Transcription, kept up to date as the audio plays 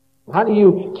How do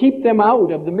you keep them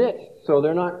out of the midst so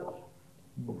they're not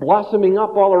blossoming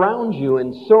up all around you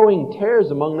and sowing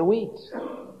tares among the wheat?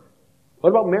 What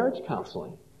about marriage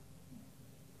counseling?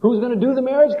 Who's going to do the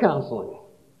marriage counseling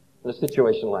in a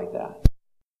situation like that?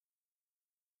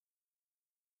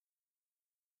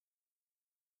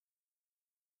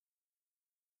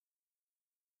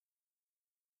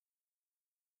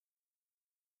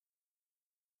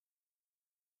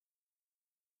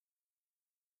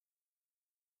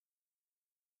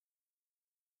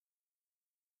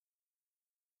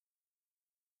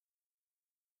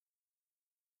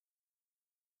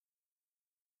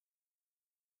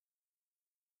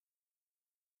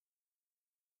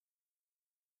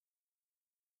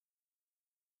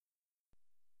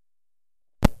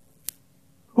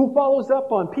 Who follows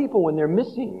up on people when they're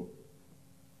missing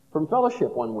from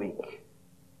fellowship one week?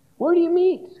 Where do you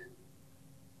meet?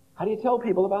 How do you tell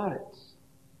people about it?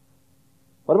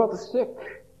 What about the sick,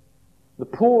 the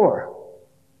poor,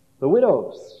 the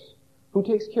widows? Who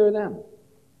takes care of them?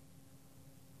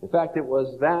 In fact, it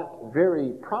was that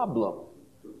very problem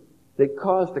that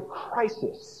caused a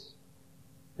crisis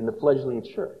in the fledgling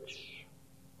church.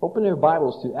 Open your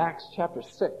Bibles to Acts chapter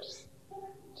 6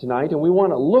 tonight, and we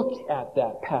want to look at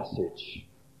that passage.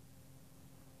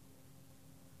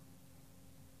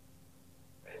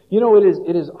 You know,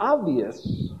 it is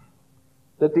obvious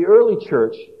that the early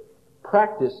church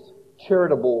practiced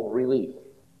charitable relief.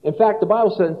 In fact, the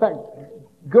Bible says,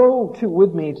 go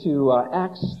with me to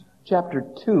Acts chapter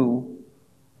 2.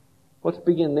 Let's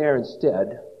begin there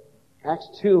instead. Acts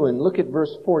 2, and look at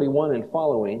verse 41 and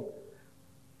following.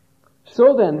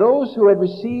 So then, those who had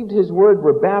received his word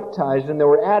were baptized, and there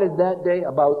were added that day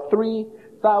about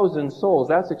 3,000 souls.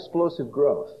 That's explosive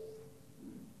growth.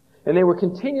 And they were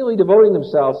continually devoting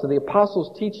themselves to the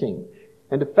apostles' teaching,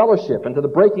 and to fellowship, and to the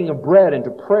breaking of bread, and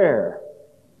to prayer.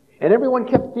 And everyone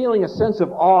kept feeling a sense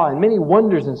of awe, and many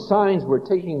wonders and signs were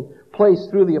taking place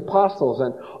through the apostles.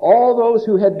 And all those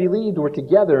who had believed were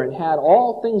together and had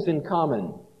all things in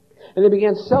common. And they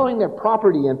began selling their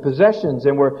property and possessions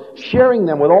and were sharing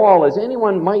them with all as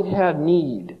anyone might have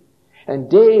need. And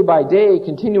day by day,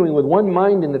 continuing with one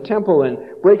mind in the temple and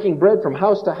breaking bread from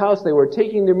house to house, they were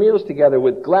taking their meals together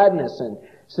with gladness and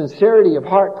sincerity of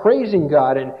heart, praising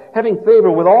God and having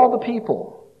favor with all the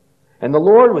people. And the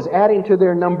Lord was adding to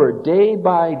their number day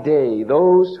by day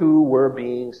those who were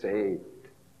being saved.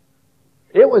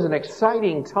 It was an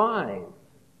exciting time.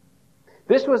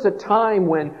 This was a time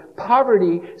when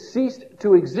poverty ceased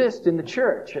to exist in the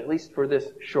church, at least for this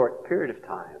short period of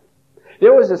time.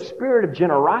 There was a spirit of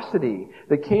generosity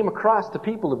that came across the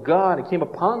people of God and came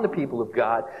upon the people of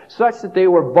God, such that they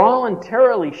were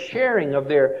voluntarily sharing of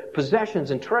their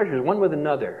possessions and treasures one with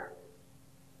another.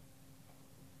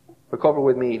 Look over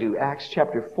with me to Acts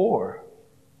chapter 4.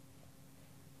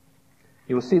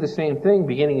 You will see the same thing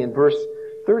beginning in verse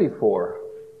 34.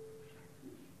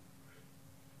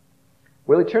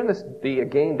 Will you turn the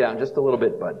gain down just a little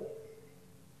bit, bud?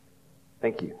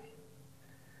 Thank you.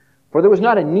 For there was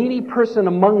not a needy person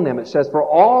among them, it says, for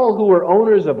all who were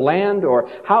owners of land or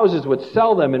houses would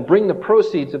sell them and bring the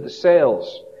proceeds of the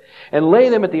sales and lay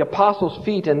them at the apostles'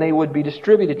 feet, and they would be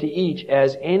distributed to each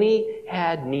as any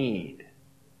had need.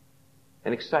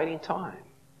 An exciting time.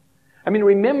 I mean,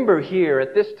 remember here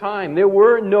at this time, there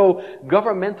were no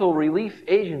governmental relief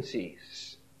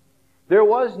agencies. There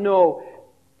was no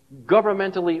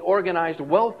governmentally organized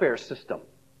welfare system.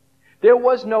 There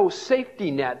was no safety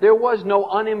net. There was no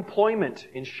unemployment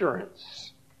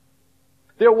insurance.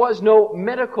 There was no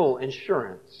medical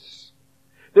insurance.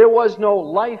 There was no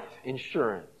life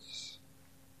insurance.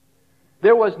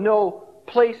 There was no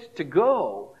place to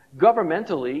go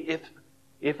governmentally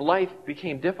if life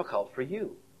became difficult for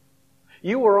you.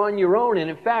 You were on your own, and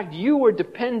in fact, you were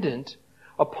dependent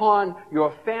upon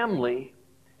your family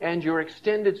and your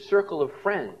extended circle of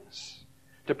friends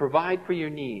to provide for your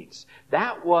needs.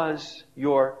 That was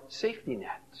your safety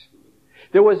net.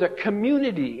 There was a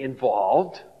community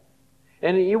involved,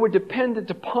 and you were dependent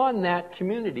upon that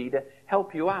community to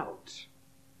help you out.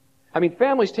 I mean,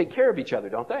 families take care of each other,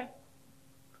 don't they?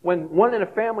 When one in a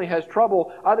family has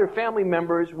trouble, other family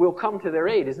members will come to their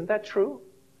aid. Isn't that true?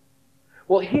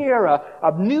 Well, here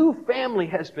a new family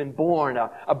has been born,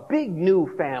 a big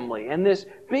new family, and this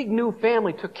big new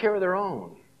family took care of their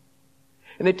own.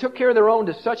 And they took care of their own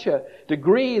to such a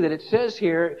degree that it says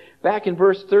here, back in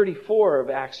verse 34 of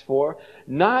Acts 4,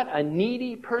 not a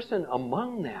needy person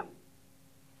among them.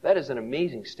 That is an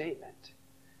amazing statement.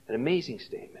 An amazing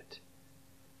statement.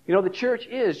 You know, the church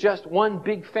is just one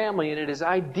big family, and it is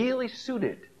ideally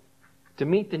suited to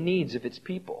meet the needs of its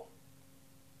people.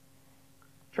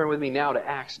 Turn with me now to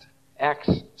Acts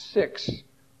 6.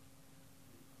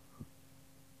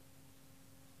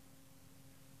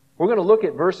 We're going to look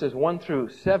at verses 1 through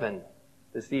 7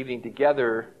 this evening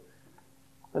together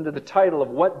under the title of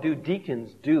What Do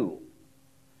Deacons Do?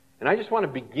 And I just want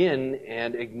to begin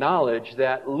and acknowledge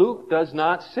that Luke does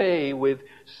not say with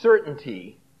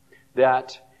certainty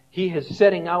that he is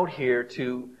setting out here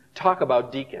to talk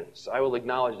about deacons. I will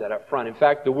acknowledge that up front. In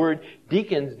fact, the word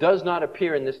deacons does not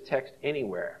appear in this text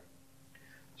anywhere.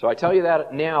 So I tell you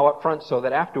that now up front so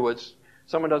that afterwards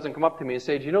someone doesn't come up to me and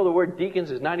say, "Do you know the word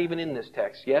deacons is not even in this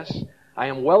text?" Yes, I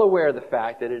am well aware of the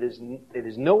fact that it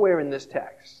is nowhere in this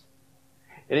text.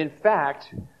 And in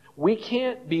fact, we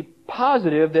can't be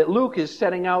positive that Luke is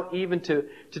setting out even to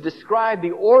describe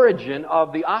the origin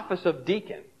of the office of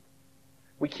deacon.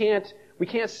 We can't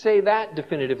say that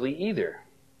definitively either.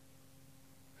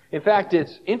 In fact,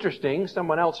 it's interesting,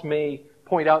 someone else may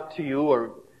point out to you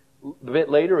or a bit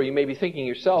later, or you may be thinking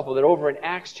yourself, that over in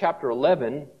Acts chapter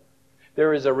 11,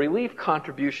 there is a relief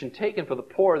contribution taken for the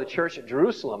poor of the church at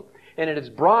Jerusalem, and it is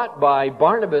brought by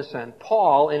Barnabas and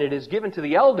Paul, and it is given to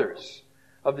the elders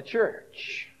of the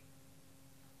church.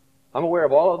 I'm aware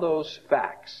of all of those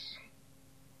facts.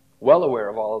 Well aware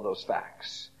of all of those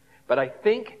facts. But I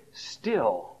think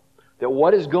still that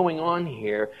what is going on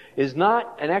here is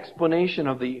not an explanation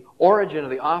of the origin of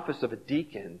the office of a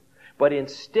deacon, but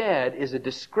instead is a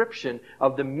description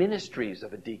of the ministries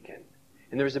of a deacon.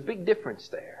 And there's a big difference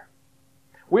there.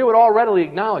 We would all readily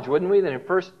acknowledge, wouldn't we, that in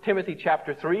 1 Timothy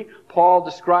chapter 3, Paul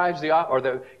describes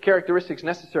the characteristics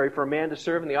necessary for a man to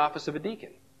serve in the office of a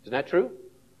deacon. Isn't that true?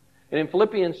 And in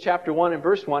Philippians chapter 1 and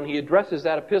verse 1, he addresses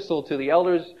that epistle to the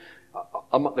elders,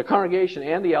 the congregation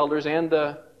and the elders and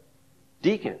the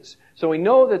deacons. So we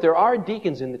know that there are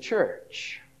deacons in the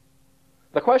church.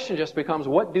 The question just becomes,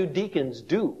 what do deacons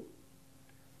do?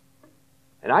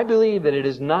 And I believe that it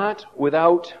is not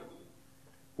without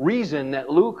reason that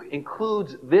Luke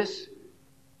includes this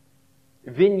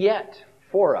vignette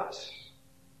for us.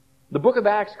 The book of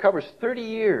Acts covers 30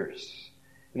 years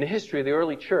in the history of the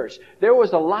early church. There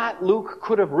was a lot Luke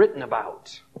could have written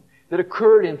about that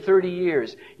occurred in 30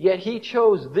 years, yet he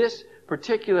chose this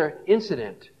particular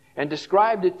incident and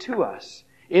described it to us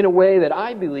in a way that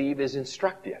I believe is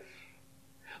instructive.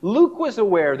 Luke was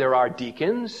aware there are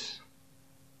deacons.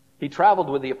 He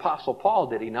traveled with the Apostle Paul,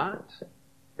 did he not?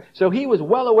 So he was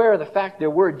well aware of the fact there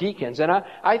were deacons. And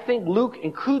I think Luke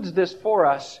includes this for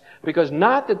us because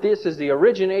not that this is the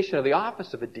origination of the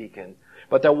office of a deacon,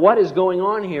 but that what is going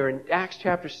on here in Acts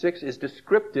chapter 6 is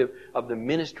descriptive of the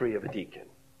ministry of a deacon.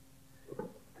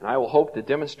 And I will hope to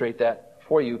demonstrate that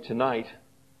for you tonight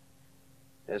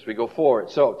as we go forward.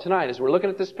 So tonight, as we're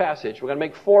looking at this passage, we're going to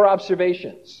make 4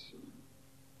 observations.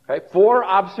 Okay? 4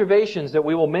 observations that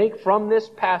we will make from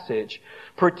this passage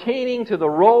pertaining to the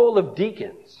role of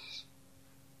deacons,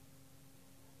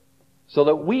 so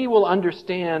that we will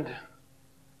understand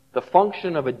the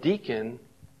function of a deacon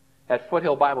at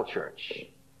Foothill Bible Church.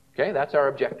 Okay, that's our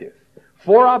objective.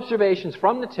 4 observations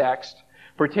from the text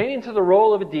pertaining to the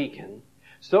role of a deacon,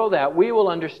 so that we will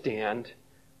understand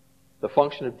the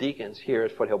function of deacons here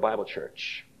at Foothill Bible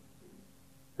Church.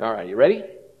 All right, you ready?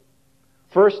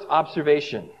 First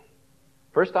observation.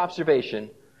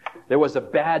 There was a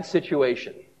bad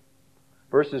situation.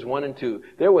 Verses 1 and 2.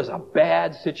 There was a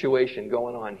bad situation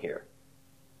going on here.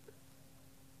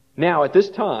 Now, at this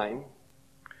time,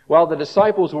 while the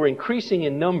disciples were increasing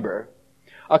in number,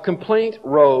 a complaint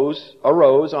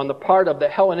arose on the part of the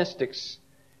Hellenistic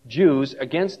Jews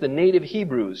against the native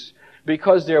Hebrews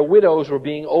because their widows were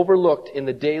being overlooked in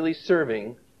the daily serving.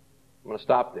 I'm going to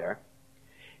stop there.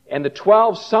 And the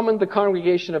 12 summoned the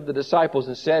congregation of the disciples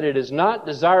and said, "It is not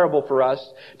desirable for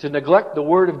us to neglect the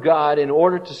word of God in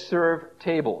order to serve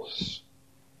tables."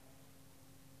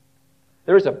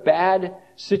 There is a bad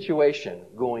situation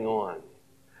going on.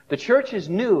 The church is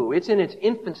new. It's in its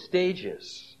infant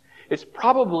stages. It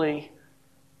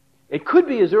could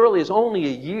be as early as only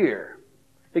a year.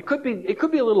 It could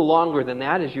be a little longer than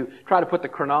that as you try to put the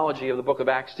chronology of the book of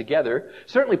Acts together.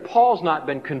 Certainly Paul's not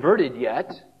been converted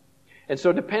yet. And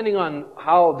so depending on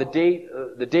how the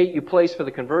date you place for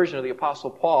the conversion of the Apostle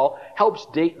Paul helps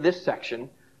date this section.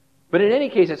 But in any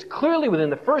case, it's clearly within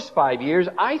the first 5 years.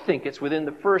 I think it's within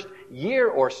the first year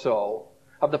or so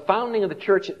of the founding of the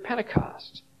church at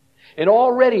Pentecost. And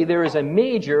already there is a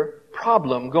major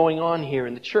problem going on here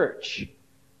in the church.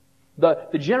 The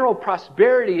general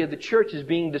prosperity of the church is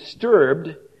being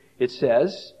disturbed, it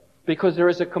says, because there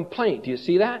is a complaint. Do you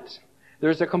see that?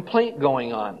 There's a complaint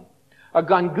going on. A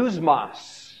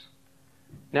gangusmos.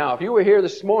 Now, if you were here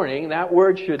this morning, that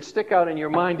word should stick out in your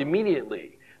mind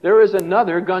immediately. There is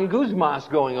another gangusmos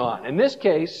going on. In this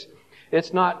case,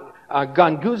 it's not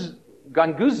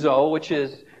ganguzo, which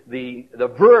is the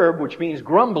verb, which means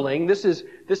grumbling, this is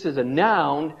a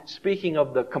noun speaking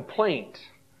of the complaint.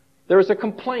 There is a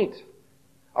complaint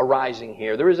arising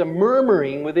here. There is a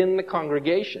murmuring within the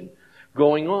congregation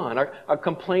going on, a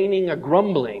complaining, a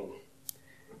grumbling.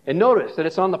 And notice that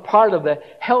it's on the part of the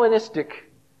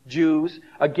Hellenistic Jews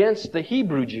against the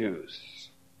Hebrew Jews.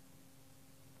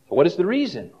 So what is the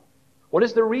reason? What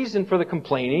is the reason for the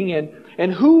complaining?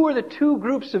 And who were the two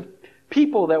groups of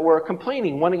people that were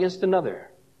complaining one against another?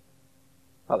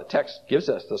 Well, the text gives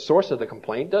us the source of the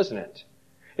complaint, doesn't it?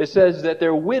 It says that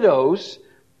their widows,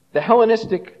 the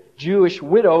Hellenistic Jewish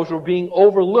widows, were being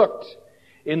overlooked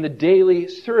in the daily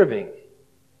serving.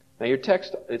 Now your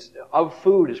text, it's of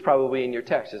food is probably in your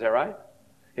text, is that right?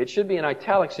 It should be in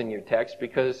italics in your text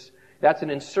because that's an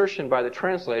insertion by the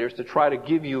translators to try to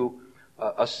give you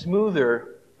a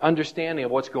smoother understanding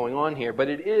of what's going on here. But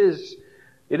it is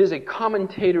a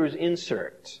commentator's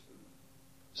insert.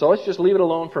 So let's just leave it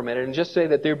alone for a minute and just say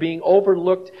that they're being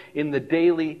overlooked in the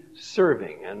daily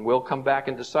serving. And we'll come back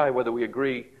and decide whether we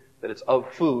agree that it's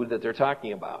of food that they're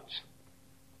talking about.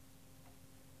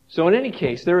 So in any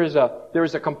case, there is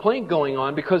a complaint going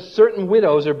on because certain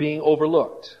widows are being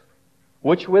overlooked.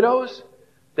 Which widows?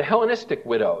 The Hellenistic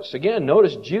widows. Again,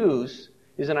 notice Jews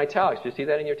is in italics. Do you see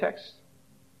that in your text?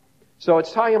 So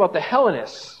it's talking about the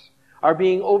Hellenists are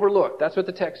being overlooked. That's what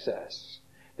the text says.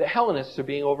 The Hellenists are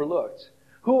being overlooked.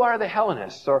 Who are the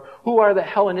Hellenists, or who are the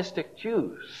Hellenistic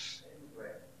Jews?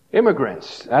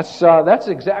 Immigrants. That's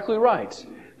exactly right.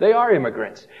 They are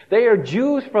immigrants. They are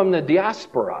Jews from the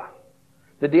diaspora.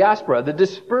 The diaspora, the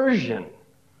dispersion.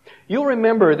 You'll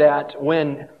remember that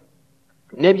when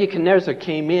Nebuchadnezzar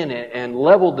came in and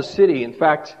leveled the city, in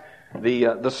fact,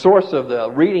 the source of the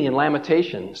reading in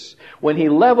Lamentations, when he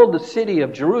leveled the city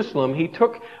of Jerusalem, he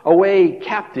took away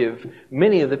captive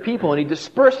many of the people and he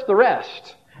dispersed the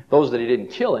rest. Those that he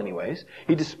didn't kill anyways.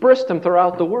 He dispersed them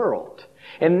throughout the world.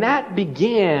 And that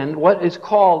began what is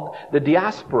called the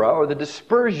diaspora, or the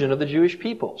dispersion of the Jewish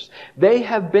peoples. They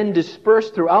have been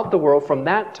dispersed throughout the world from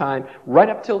that time right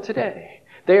up till today.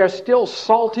 They are still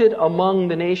salted among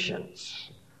the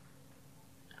nations.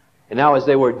 And now as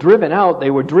they were driven out,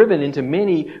 they were driven into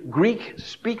many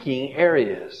Greek-speaking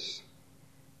areas.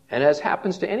 And as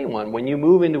happens to anyone, when you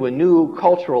move into a new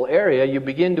cultural area, you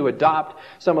begin to adopt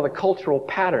some of the cultural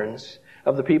patterns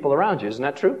of the people around you. Isn't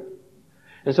that true?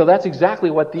 And so that's exactly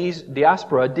what these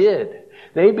diaspora did.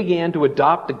 They began to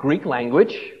adopt the Greek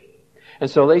language. And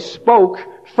so they spoke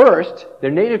first,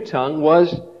 their native tongue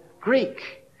was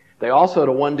Greek. They also,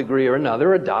 to one degree or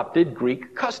another, adopted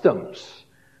Greek customs.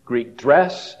 Greek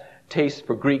dress, taste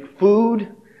for Greek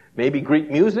food, maybe Greek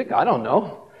music, I don't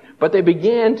know. But they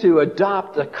began to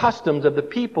adopt the customs of the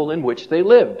people in which they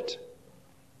lived.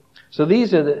 So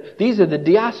these are the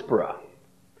diaspora.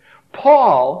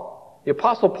 Paul, the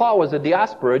Apostle Paul, was a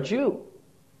diaspora Jew.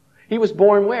 He was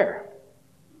born where?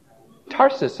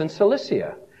 Tarsus in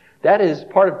Cilicia. That is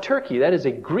part of Turkey. That is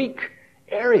a Greek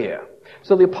area.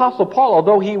 So the Apostle Paul,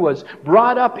 although he was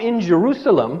brought up in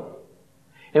Jerusalem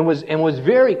and was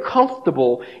very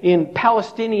comfortable in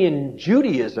Palestinian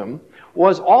Judaism,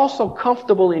 was also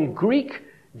comfortable in Greek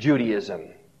Judaism,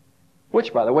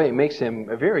 which, by the way, makes him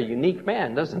a very unique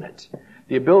man, doesn't it?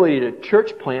 The ability to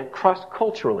church plant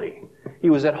cross-culturally. He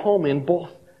was at home in both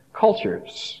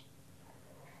cultures.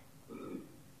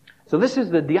 So this is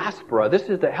the diaspora. This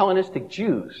is the Hellenistic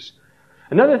Jews.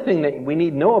 Another thing that we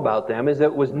need to know about them is that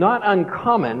it was not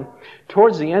uncommon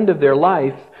towards the end of their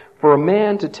life for a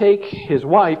man to take his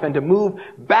wife and to move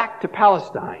back to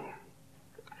Palestine,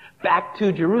 back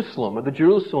to Jerusalem, or the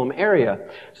Jerusalem area,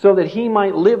 so that he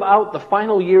might live out the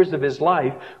final years of his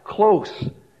life close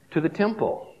to the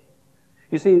temple.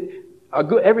 You see,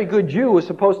 every good Jew was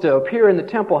supposed to appear in the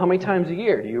temple how many times a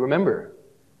year? Do you remember?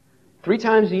 3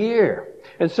 times a year.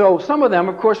 And so some of them,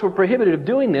 of course, were prohibited of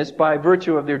doing this by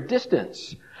virtue of their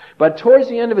distance. But towards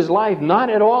the end of his life, not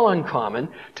at all uncommon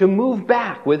to move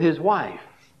back with his wife.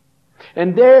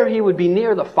 And there he would be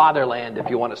near the fatherland, if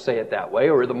you want to say it that way,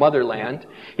 or the motherland.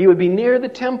 He would be near the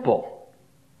temple.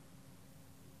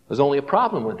 There's only a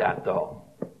problem with that, though.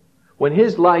 When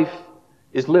his life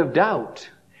is lived out,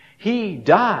 he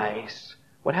dies.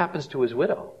 What happens to his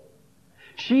widow?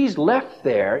 She's left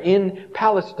there in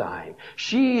Palestine.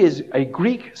 She is a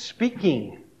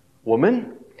Greek-speaking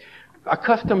woman,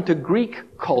 accustomed to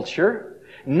Greek culture,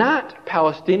 not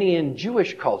Palestinian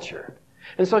Jewish culture.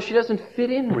 And so she doesn't fit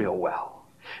in real well.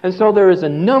 And so there is a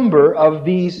number of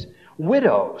these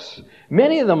widows,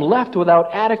 many of them left without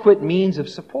adequate means of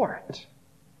support.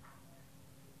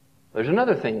 There's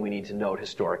another thing we need to note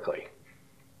historically.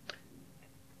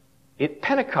 At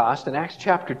Pentecost, in Acts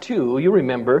chapter 2, you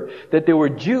remember that there were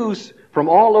Jews from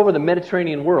all over the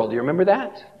Mediterranean world. Do you remember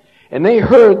that? And they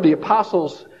heard the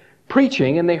apostles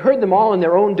preaching, and they heard them all in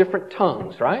their own different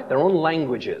tongues, right? Their own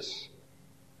languages.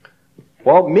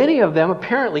 Well, many of them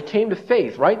apparently came to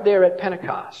faith right there at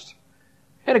Pentecost.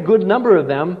 And a good number of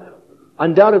them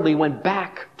undoubtedly went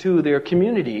back to their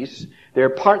communities, their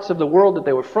parts of the world that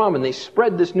they were from, and they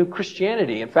spread this new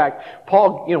Christianity. In fact,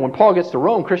 when Paul gets to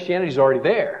Rome, Christianity's already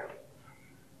there.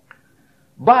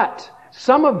 But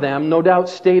some of them, no doubt,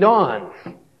 stayed on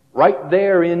right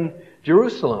there in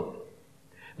Jerusalem.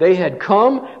 They had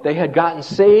come, they had gotten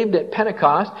saved at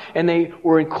Pentecost, and they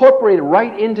were incorporated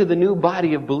right into the new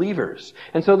body of believers.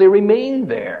 And so they remained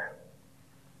there.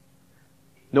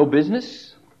 No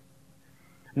business,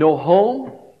 no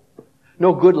home,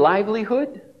 no good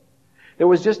livelihood. There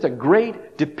was just a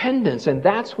great dependence, and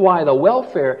that's why the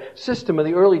welfare system of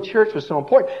the early church was so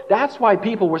important. That's why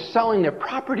people were selling their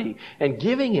property and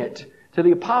giving it to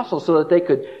the apostles so that they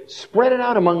could spread it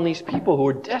out among these people who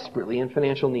were desperately in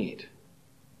financial need.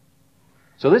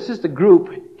 So this is the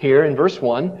group here in verse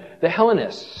 1, the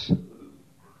Hellenists.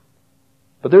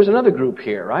 But there's another group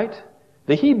here, right?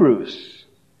 The Hebrews.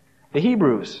 The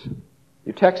Hebrews.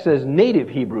 Your text says native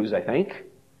Hebrews, I think.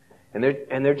 And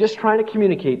they're just trying to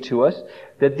communicate to us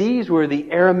that these were the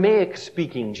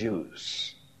Aramaic-speaking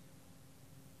Jews.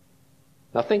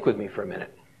 Now think with me for a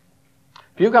minute.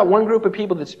 If you've got one group of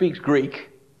people that speaks Greek,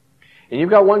 and you've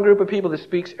got one group of people that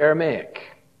speaks Aramaic,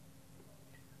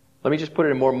 let me just put it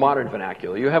in more modern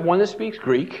vernacular. You have one that speaks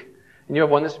Greek, and you have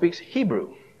one that speaks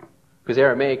Hebrew. Because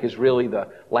Aramaic is really the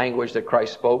language that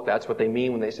Christ spoke. That's what they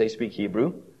mean when they say speak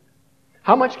Hebrew.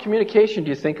 How much communication do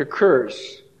you think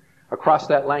occurs across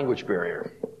that language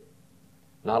barrier?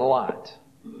 Not a lot.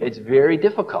 It's very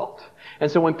difficult. And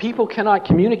so when people cannot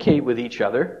communicate with each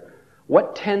other,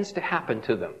 what tends to happen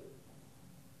to them?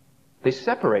 They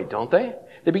separate, don't they?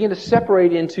 They begin to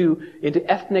separate into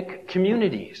ethnic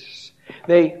communities.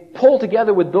 They pull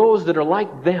together with those that are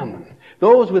like them,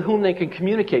 those with whom they can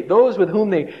communicate, those with whom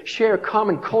they share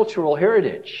common cultural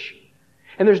heritage.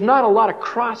 And there's not a lot of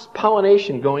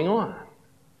cross-pollination going on.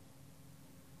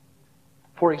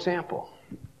 For example,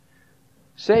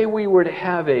 say we were to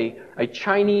have a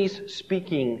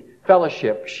Chinese-speaking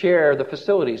fellowship share the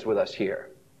facilities with us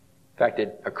here. In fact,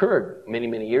 it occurred many,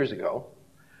 many years ago.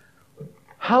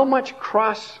 How much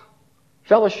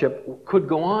cross-fellowship could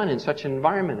go on in such an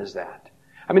environment as that?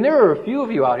 I mean, there are a few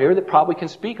of you out here that probably can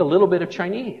speak a little bit of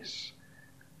Chinese.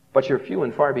 But you're few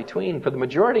and far between. For the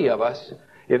majority of us,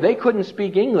 if they couldn't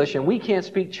speak English and we can't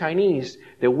speak Chinese,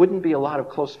 there wouldn't be a lot of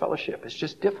close fellowship. It's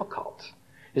just difficult.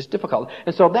 It's difficult.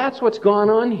 And so that's what's gone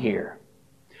on here.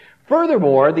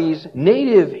 Furthermore, these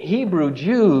native Hebrew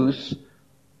Jews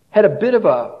had a bit of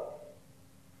a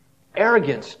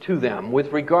arrogance to them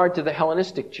with regard to the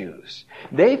Hellenistic Jews.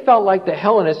 They felt like the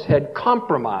Hellenists had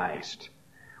compromised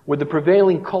with the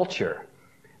prevailing culture.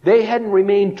 They hadn't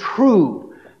remained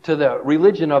true to the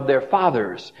religion of their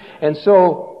fathers. And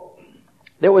so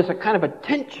there was a kind of a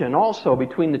tension also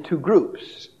between the two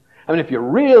groups. I mean, if you're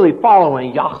really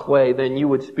following Yahweh, then you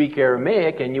would speak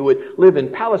Aramaic and you would live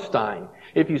in Palestine.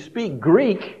 If you speak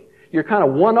Greek, you're kind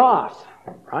of one-off,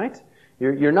 right?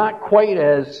 You're not quite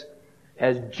as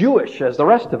Jewish as the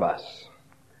rest of us.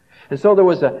 And so there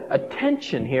was a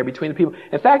tension here between the people.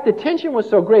 In fact, the tension was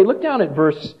so great. Look down at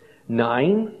verse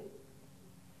 9.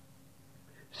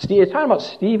 It's talking about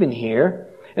Stephen here.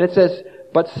 And it says,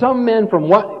 but some men from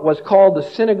what was called the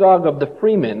synagogue of the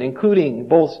freemen, including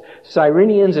both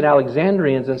Cyrenians and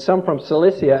Alexandrians, and some from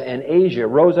Cilicia and Asia,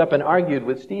 rose up and argued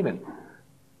with Stephen.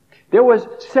 There was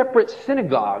separate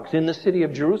synagogues in the city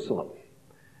of Jerusalem.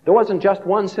 There wasn't just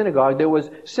one synagogue. There was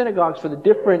synagogues for the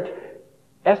different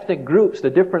ethnic groups, the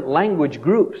different language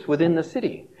groups within the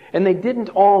city. And they didn't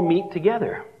all meet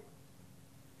together.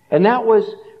 And that was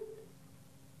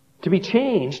to be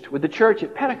changed with the church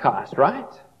at Pentecost, right?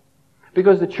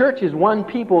 Because the church is one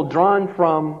people drawn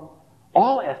from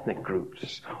all ethnic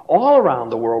groups, all around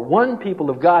the world, one people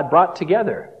of God brought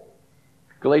together.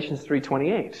 Galatians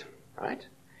 3:28, right?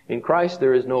 In Christ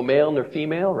there is no male nor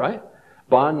female, right?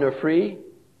 Bond nor free.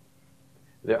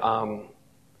 There, I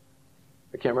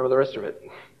can't remember the rest of it.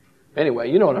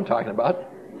 Anyway, you know what I'm talking about.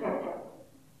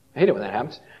 I hate it when that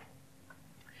happens.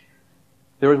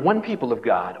 There is one people of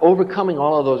God, overcoming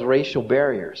all of those racial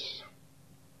barriers.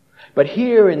 But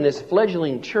here in this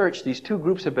fledgling church, these two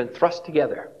groups have been thrust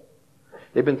together.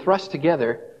 They've been thrust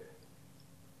together.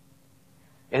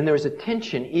 And there's a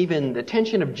tension, even the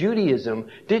tension of Judaism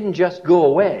didn't just go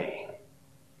away.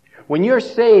 When you're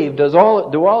saved,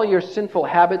 do all your sinful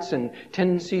habits and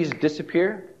tendencies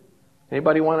disappear?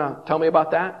 Anybody want to tell me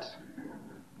about that?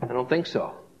 I don't think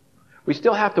so. We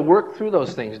still have to work through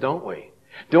those things, don't we?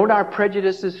 Don't our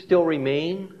prejudices still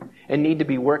remain and need to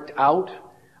be worked out,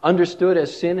 understood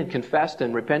as sin and confessed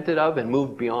and repented of and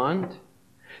moved beyond?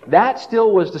 That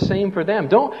still was the same for them.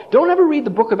 Don't ever read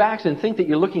the book of Acts and think that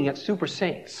you're looking at super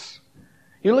saints.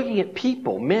 You're looking at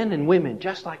people, men and women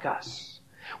just like us,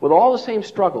 with all the same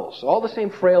struggles, all the same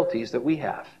frailties that we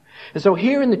have. And so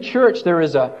here in the church there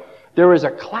is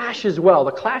a clash as well.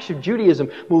 The clash of Judaism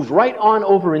moves right on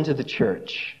over into the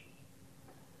church.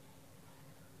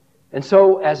 And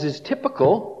so, as is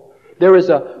typical, there is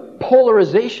a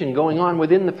polarization going on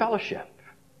within the fellowship.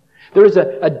 There is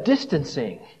a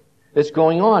distancing that's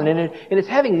going on, and it's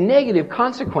having negative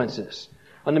consequences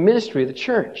on the ministry of the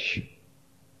church.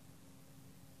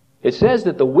 It says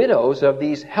that the widows of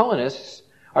these Hellenists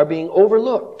are being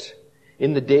overlooked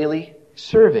in the daily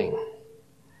serving.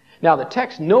 Now, the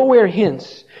text nowhere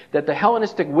hints that the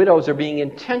Hellenistic widows are being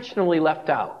intentionally left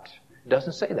out. It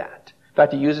doesn't say that. In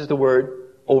fact, it uses the word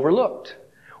overlooked,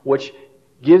 which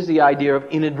gives the idea of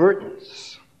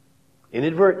inadvertence.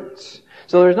 Inadvertence.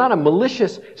 So there's not a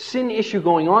malicious sin issue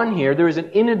going on here. There is an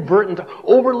inadvertent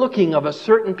overlooking of a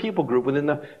certain people group within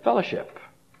the fellowship.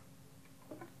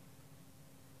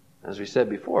 As we said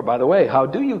before, by the way, how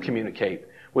do you communicate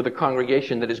with a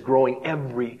congregation that is growing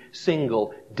every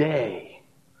single day?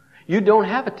 You don't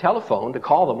have a telephone to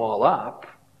call them all up.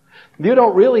 You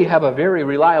don't really have a very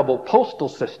reliable postal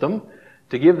system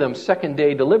to give them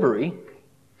second-day delivery.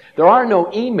 There are no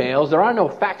emails. There are no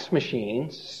fax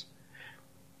machines.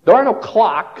 There are no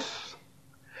clocks.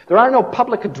 There are no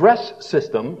public address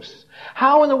systems.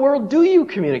 How in the world do you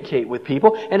communicate with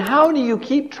people? And how do you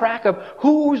keep track of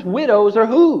whose widows are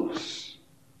whose?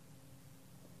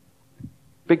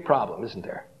 Big problem, isn't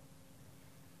there?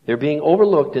 They're being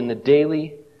overlooked in the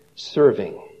daily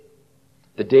serving.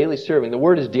 The daily serving. The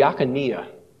word is diakonia.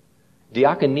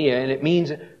 Diakonia, and it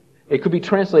means, it could be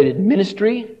translated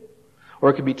ministry, or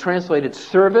it could be translated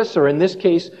service, or in this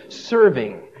case,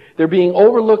 serving. They're being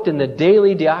overlooked in the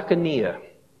daily diakonia.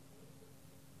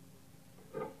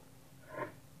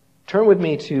 Turn with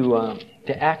me to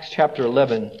Acts chapter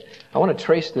 11. I want to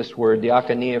trace this word,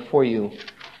 diakonia, for you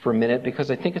for a minute, because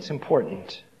I think it's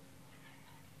important.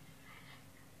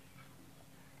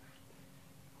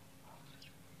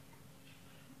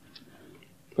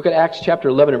 Look at Acts chapter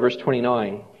 11 and verse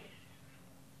 29.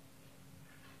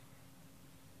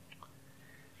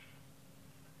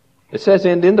 It says,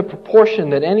 and in the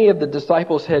proportion that any of the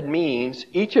disciples had means,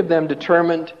 each of them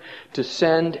determined to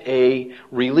send a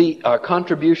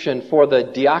contribution for the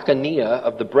diakonia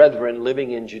of the brethren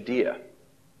living in Judea.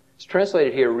 It's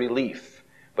translated here relief,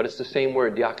 but it's the same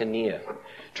word, diakonia.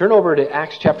 Turn over to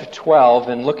Acts chapter 12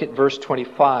 and look at verse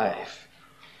 25.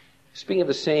 Speaking of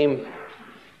the same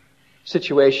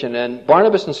situation, and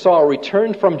Barnabas and Saul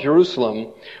returned from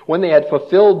Jerusalem when they had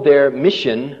fulfilled their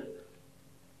mission,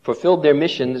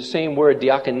 the same word,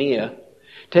 diakonia,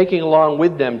 taking along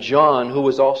with them John, who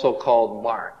was also called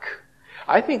Mark.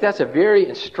 I think that's a very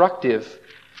instructive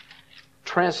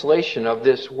translation of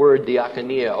this word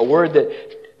diakonia, a word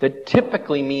that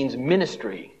typically means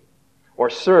ministry or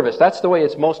service. That's the way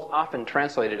it's most often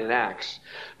translated in Acts.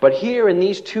 But here in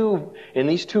these two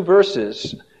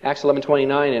verses, Acts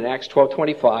 11:29 and Acts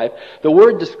 12:25, the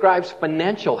word describes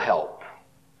financial help.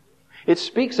 It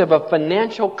speaks of a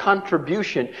financial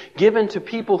contribution given to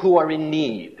people who are in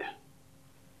need.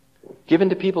 Given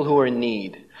to people who are in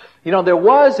need. You know, there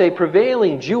was a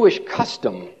prevailing Jewish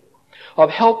custom of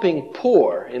helping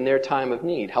poor in their time of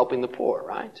need. Helping the poor,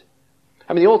 right?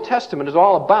 I mean, the Old Testament is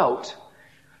all about,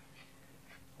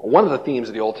 one of the themes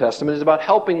of the Old Testament is about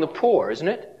helping the poor, isn't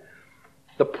it?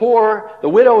 The poor, the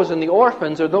widows and the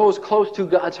orphans are those close to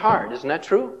God's heart. Isn't that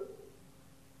true?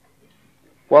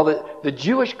 Well, the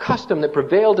Jewish custom that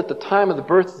prevailed at the time of the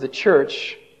birth of the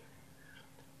church,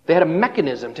 they had a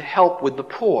mechanism to help with the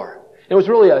poor. It was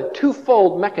really a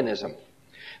twofold mechanism.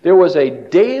 There was a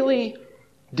daily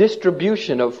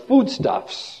distribution of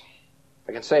foodstuffs.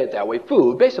 I can say it that way.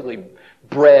 Food, basically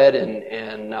bread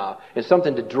and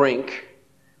something to drink.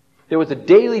 There was a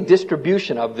daily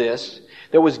distribution of this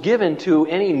that was given to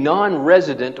any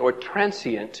non-resident or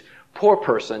transient poor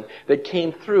person that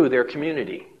came through their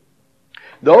community.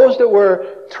 Those that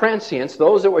were transients,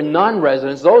 those that were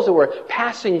non-residents, those that were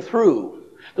passing through,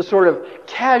 the sort of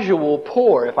casual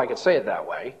poor, if I could say it that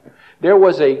way, there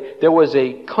was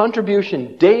a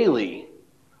contribution daily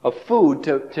of food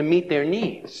to meet their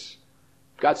needs.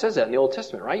 God says that in the Old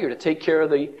Testament, right? You're to take care of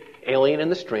the alien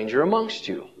and the stranger amongst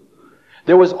you.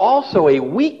 There was also a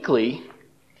weekly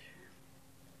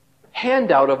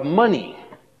handout of money.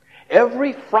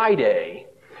 Every Friday,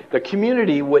 the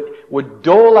community would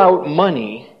dole out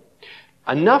money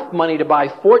enough money to buy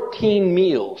 14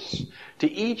 meals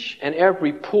to each and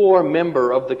every poor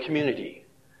member of the community.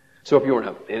 So if you were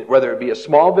whether it be a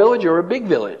small village or a big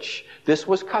village, this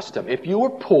was custom. If you were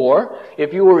poor,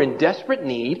 if you were in desperate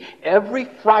need, every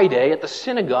Friday at the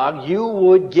synagogue you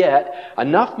would get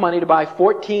enough money to buy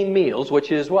 14 meals,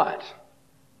 which is what?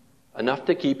 Enough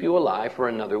to keep you alive for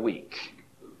another week.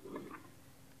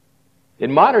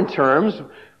 In modern terms,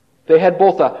 they had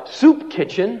both a soup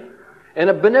kitchen and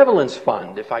a benevolence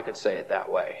fund, if I could say it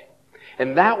that way.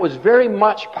 And that was very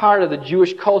much part of the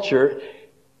Jewish culture,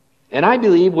 and I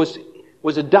believe was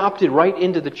adopted right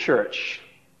into the church.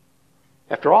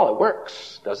 After all, it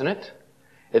works, doesn't it?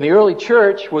 And the early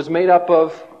church was made up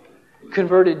of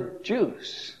converted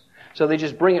Jews. So they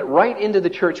just bring it right into the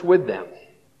church with them.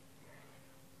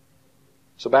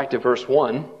 So back to verse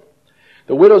 1.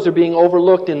 The widows are being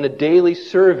overlooked in the daily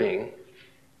serving.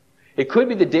 It could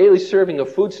be the daily serving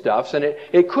of foodstuffs, and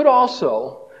it could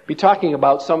also be talking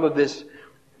about some of this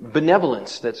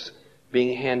benevolence that's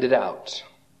being handed out.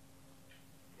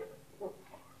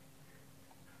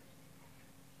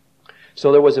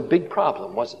 So there was a big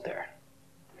problem, wasn't there?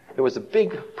 There was a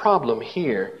big problem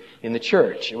here in the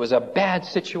church. It was a bad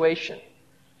situation.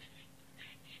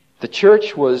 The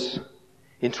church was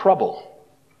in trouble.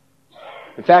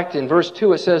 In fact, in verse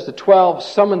 2 it says, the 12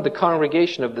 summoned the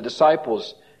congregation of the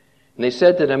disciples, and they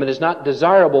said to them, it is not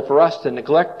desirable for us to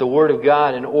neglect the word of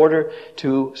God in order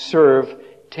to serve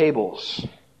tables.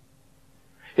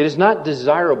 It is not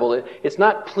desirable. It's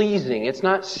not pleasing. It's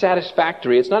not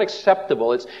satisfactory. It's not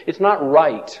acceptable. It's not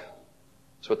right.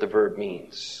 That's what the verb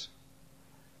means.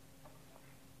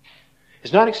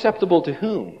 It's not acceptable to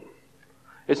whom?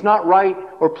 It's not right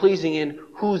or pleasing in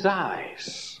whose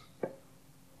eyes?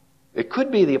 It could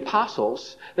be the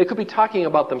apostles. They could be talking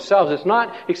about themselves. It's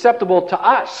not acceptable to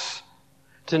us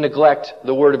to neglect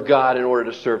the Word of God in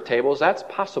order to serve tables. That's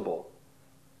possible.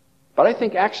 But I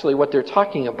think actually what they're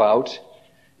talking about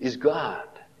is God.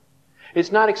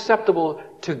 It's not acceptable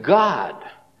to God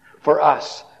for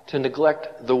us to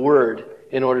neglect the Word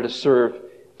in order to serve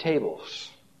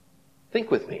tables.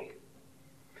 Think with me.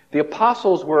 The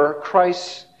apostles were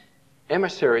Christ's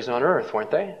emissaries on earth,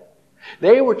 weren't they?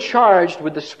 They were charged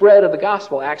with the spread of the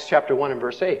gospel, Acts chapter 1 and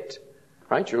verse 8.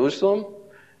 Right? Jerusalem,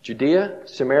 Judea,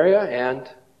 Samaria, and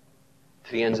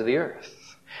to the ends of the earth.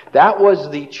 That was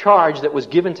the charge that was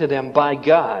given to them by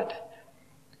God.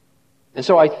 And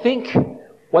so I think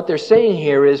what they're saying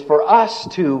here is for us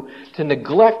to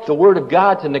neglect the Word of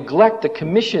God, to neglect the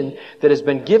commission that has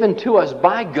been given to us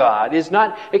by God is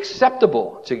not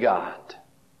acceptable to God.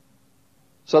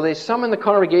 So they summon the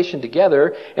congregation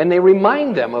together and they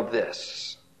remind them of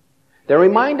this. They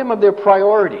remind them of their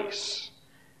priorities.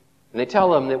 And they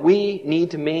tell them that we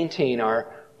need to maintain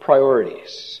our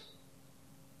priorities.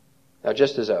 Now,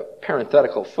 just as a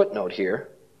parenthetical footnote here,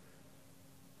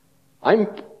 I'm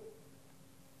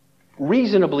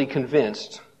reasonably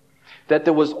convinced that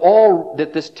that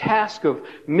this task of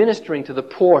ministering to the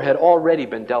poor had already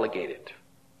been delegated.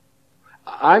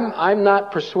 I'm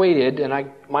not persuaded,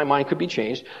 and my mind could be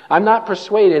changed, I'm not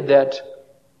persuaded that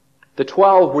the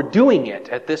 12 were doing it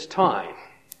at this time.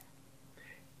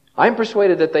 I'm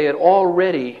persuaded that they had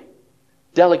already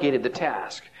delegated the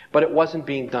task, but it wasn't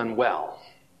being done well.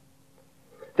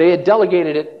 They had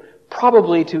delegated it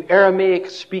probably to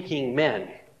Aramaic-speaking men,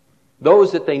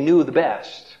 those that they knew the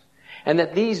best, and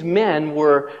that these men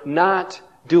were not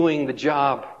doing the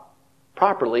job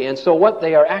properly. And so what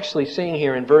they are actually saying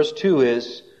here in verse 2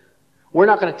 is, we're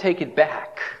not going to take it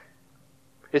back.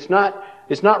 It's not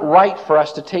right for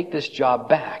us to take this job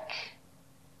back.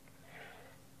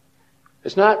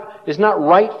 It's not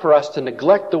right for us to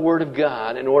neglect the Word of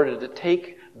God in order to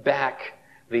take back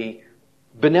the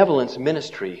benevolence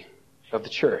ministry of the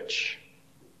church.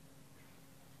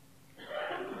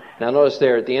 Now notice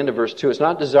there at the end of verse 2, it's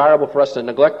not desirable for us to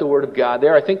neglect the Word of God.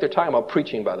 There, I think they're talking about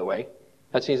preaching, by the way.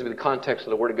 That seems to be the context of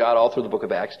the Word of God all through the book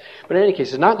of Acts. But in any case,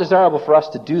 it's not desirable for us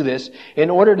to do this in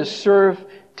order to serve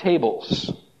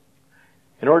tables.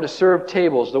 In order to serve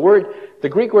tables. The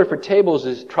Greek word for tables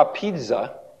is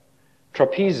trapeza,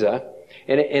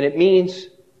 and it means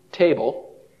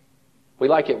table. We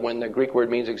like it when the Greek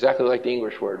word means exactly like the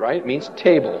English word, right? It means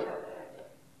table.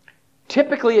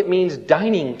 Typically it means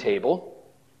dining table.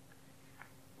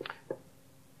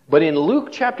 But in Luke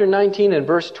chapter 19 and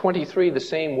verse 23, the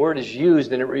same word is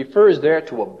used, and it refers there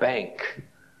to a bank.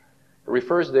 It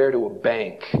refers there to a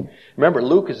bank. Remember,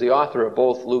 Luke is the author of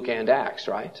both Luke and Acts,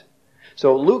 right?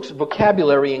 So Luke's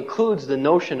vocabulary includes the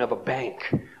notion of a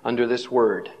bank under this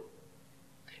word.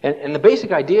 And the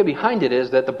basic idea behind it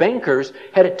is that the bankers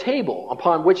had a table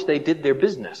upon which they did their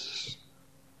business.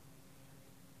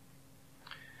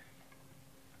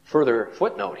 further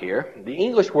footnote here, the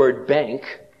English word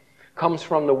bank comes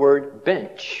from the word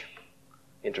bench,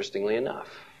 interestingly enough.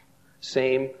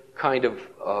 Same kind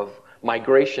of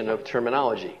migration of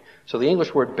terminology. So the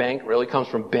English word bank really comes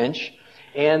from bench,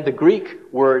 and the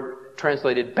Greek word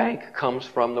translated bank comes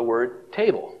from the word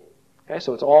table. Okay,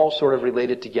 so it's all sort of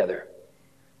related together.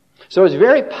 So it's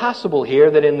very possible here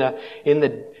that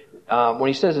when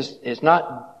he says it's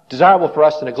not desirable for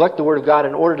us to neglect the Word of God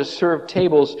in order to serve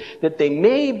tables, that they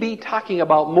may be talking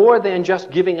about more than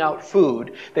just giving out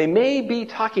food. They may be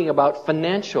talking about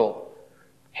financial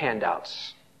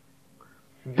handouts,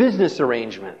 business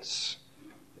arrangements,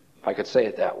 if I could say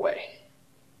it that way.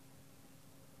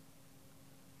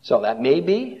 So it may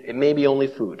be only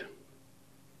food.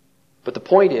 But the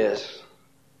point is,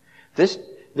 this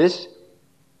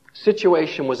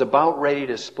situation was about ready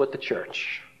to split the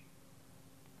church.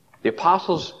 The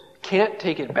apostles can't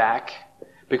take it back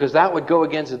because that would go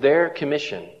against their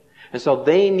commission. And so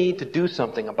they need to do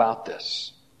something about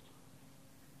this.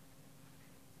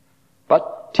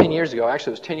 But 10 years ago,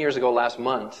 actually it was 10 years ago last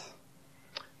month,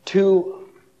 two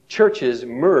churches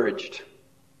merged.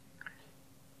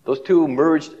 Those two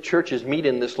merged churches meet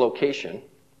in this location.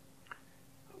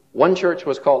 One church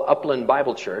was called Upland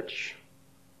Bible Church.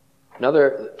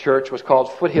 Another church was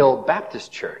called Foothill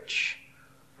Baptist Church.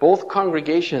 Both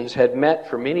congregations had met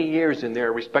for many years in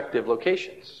their respective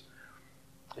locations.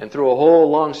 And through a whole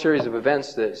long series of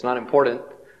events that's not important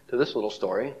to this little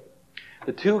story,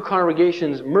 the two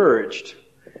congregations merged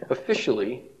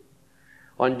officially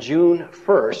on June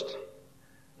 1st,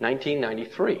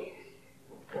 1993.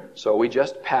 So we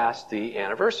just passed the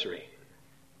anniversary.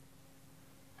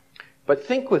 But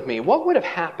think with me, what would have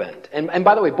happened? And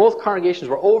by the way, both congregations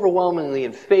were overwhelmingly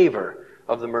in favor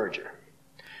of the merger.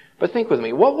 But think with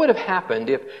me, what would have happened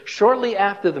if shortly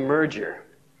after the merger,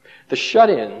 the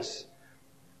shut-ins,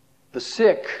 the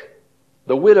sick,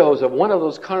 the widows of one of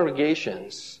those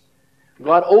congregations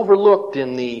got overlooked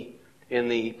in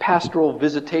the pastoral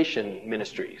visitation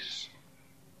ministries?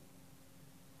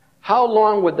 How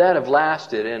long would that have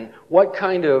lasted, and what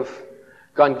kind of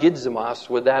gongizimos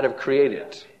would that have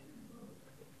created?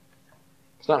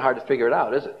 It's not hard to figure it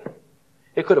out, is it?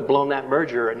 It could have blown that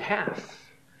merger in half.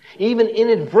 Even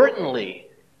inadvertently.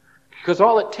 Because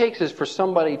all it takes is for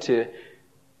somebody to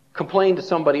complain to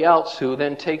somebody else who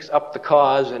then takes up the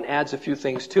cause and adds a few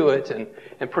things to it, and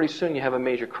pretty soon you have a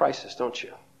major crisis, don't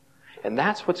you? And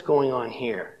that's what's going on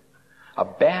here. A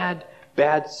bad,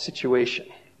 bad situation.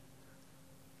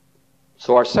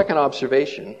 So our second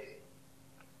observation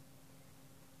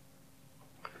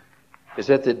is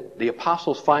that the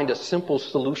apostles find a simple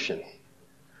solution.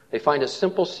 They find a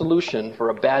simple solution for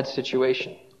a bad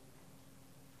situation.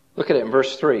 Look at it in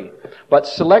verse 3. But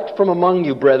select from among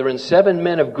you, brethren, 7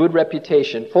 men of good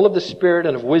reputation, full of the Spirit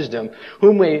and of wisdom,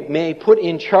 whom we may put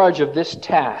in charge of this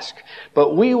task.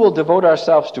 But we will devote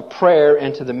ourselves to prayer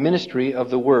and to the ministry of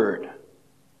the word.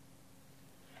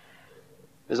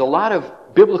 There's a lot of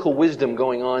biblical wisdom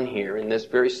going on here in this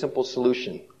very simple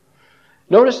solution.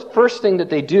 Notice the first thing that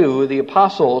they do, the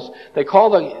apostles, they call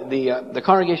the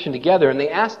congregation together and they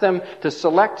ask them to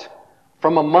select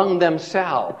from among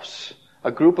themselves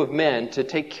a group of men to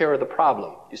take care of the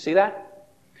problem. You see that?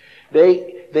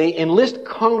 They enlist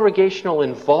congregational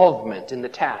involvement in the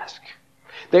task.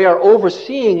 They are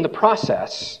overseeing the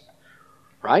process.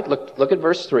 Right? Look at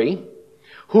verse 3.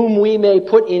 Whom we may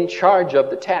put in charge of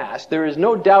the task. There is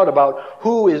no doubt about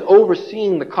who is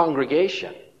overseeing the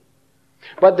congregation.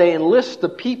 But they enlist the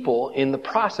people in the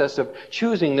process of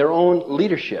choosing their own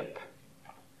leadership.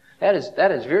 That is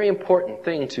a very important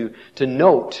thing to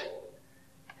note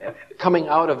coming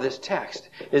out of this text,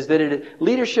 is that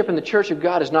leadership in the Church of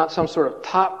God is not some sort of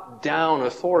top-down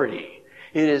authority.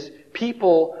 It is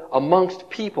people amongst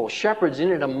people, shepherds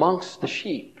in it amongst the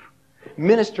sheep,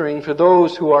 ministering for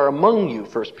those who are among you,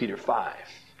 1 Peter 5.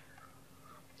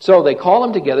 So they call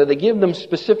them together, they give them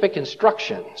specific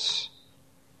instructions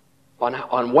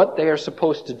on what they are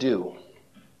supposed to do.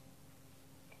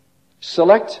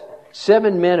 Select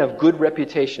 7 men of good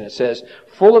reputation, it says,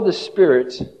 full of the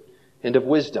Spirit and of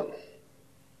wisdom.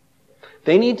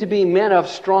 They need to be men of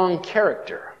strong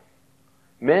character.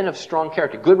 Men of strong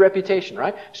character. Good reputation,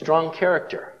 right? Strong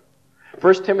character.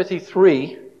 1 Timothy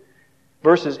 3,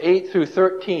 verses 8 through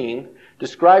 13,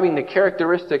 describing the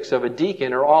characteristics of a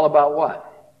deacon are all about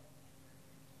what?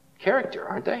 Character,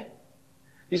 aren't they?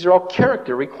 These are all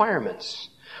character requirements.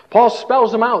 Paul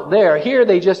spells them out there. Here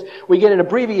we get an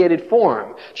abbreviated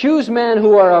form. Choose men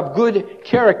who are of good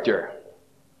character.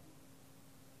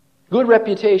 Good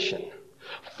reputation.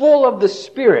 Full of the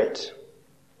Spirit.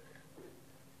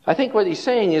 I think what he's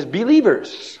saying is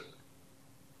believers.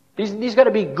 These got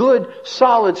to be good,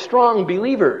 solid, strong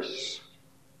believers.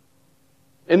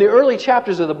 In the early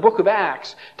chapters of the book of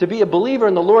Acts, to be a believer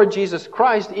in the Lord Jesus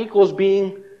Christ equals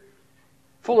being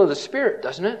full of the Spirit,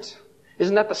 doesn't it?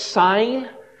 Isn't that the sign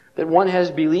that one has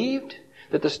believed?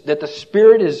 That the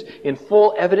Spirit is in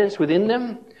full evidence within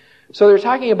them? So they're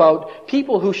talking about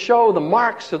people who show the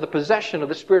marks of the possession of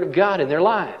the Spirit of God in their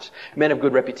lives. Men of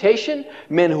good reputation,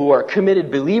 men who are committed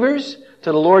believers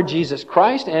to the Lord Jesus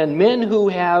Christ, and men who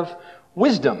have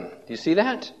wisdom. Do you see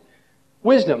that?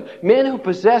 Wisdom. Men who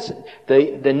possess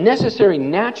the necessary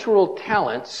natural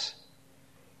talents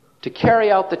to carry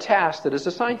out the task that is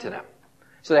assigned to them.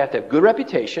 So they have to have good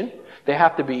reputation, they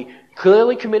have to be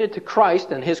clearly committed to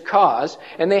Christ and His cause,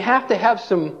 and they have to have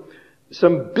some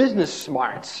business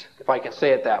smarts, if I can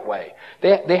say it that way.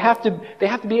 They have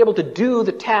to be able to do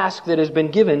the task that has been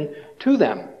given to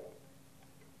them.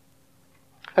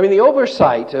 I mean, the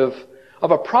oversight of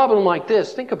a problem like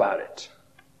this, think about it.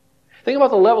 Think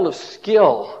about the level of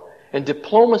skill and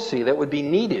diplomacy that would be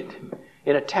needed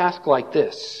in a task like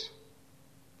this.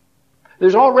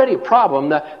 There's already a problem.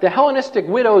 The Hellenistic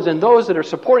widows and those that are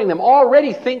supporting them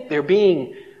already think they're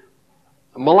being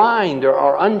maligned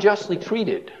or unjustly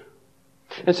treated.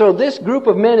 And so this group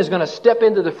of men is going to step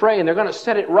into the fray and they're going to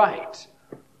set it right.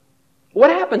 What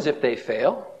happens if they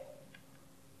fail?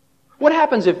 What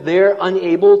happens if they're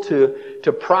unable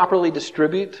to properly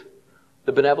distribute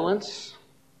the benevolence?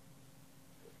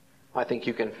 I think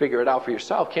you can figure it out for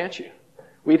yourself, can't you?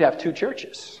 We'd have two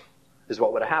churches, is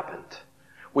what would have happened.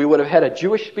 We would have had a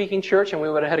Jewish-speaking church and we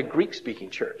would have had a Greek-speaking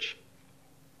church.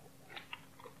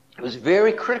 It was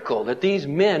very critical that these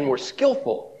men were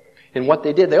skillful in what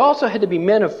they did. They also had to be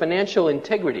men of financial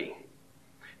integrity.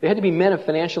 They had to be men of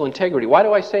financial integrity. Why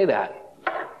do I say that?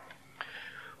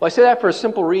 Well, I say that for a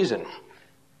simple reason.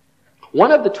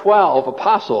 One of the 12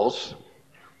 apostles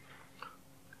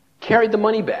carried the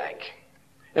money bag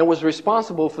and was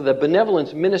responsible for the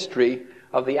benevolence ministry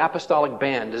of the apostolic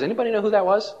band. Does anybody know who that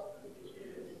was?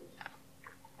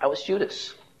 That was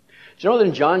Judas. Do you know that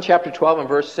in John chapter 12 and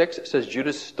verse 6 it says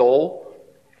Judas stole,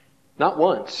 not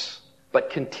once,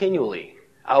 but continually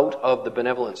out of the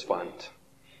benevolence fund?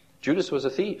 Judas was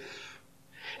a thief.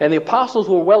 And the apostles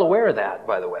were well aware of that,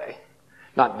 by the way.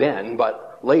 Not then,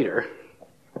 but later.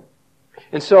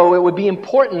 And so it would be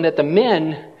important that the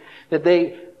men that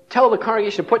they tell the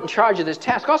congregation to put in charge of this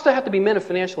task also have to be men of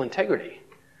financial integrity.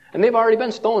 And they've already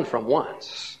been stolen from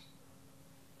once.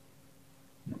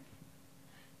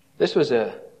 This was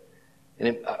a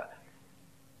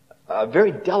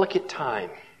very delicate time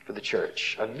for the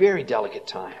church. A very delicate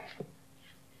time.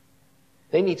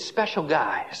 They need special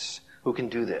guys who can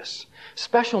do this.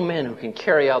 Special men who can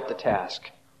carry out the task.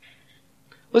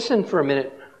 Listen for a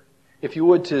minute, if you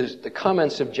would, to the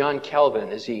comments of John Calvin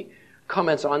as he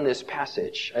comments on this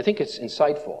passage. I think it's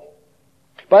insightful.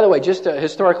 By the way, just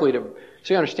historically, so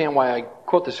you understand why I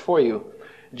quote this for you,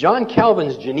 John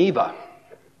Calvin's Geneva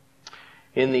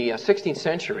in the 16th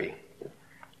century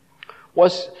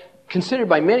was considered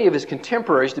by many of his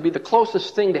contemporaries to be the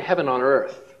closest thing to heaven on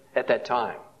earth at that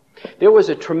time. There was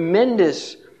a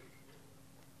tremendous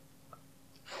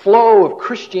flow of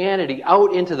Christianity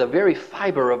out into the very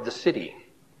fiber of the city.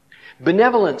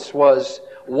 Benevolence was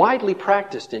widely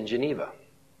practiced in Geneva.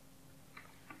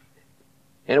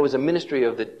 And it was a ministry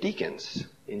of the Deacons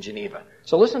in Geneva.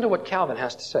 So listen to what Calvin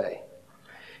has to say.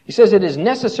 He says, it is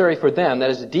necessary for them, that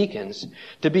is the deacons,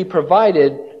 to be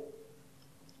provided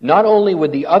not only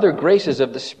with the other graces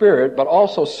of the Spirit, but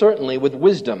also certainly with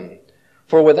wisdom.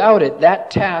 For without it,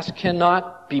 that task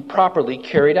cannot be properly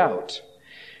carried out.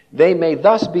 They may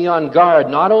thus be on guard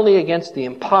not only against the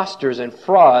impostors and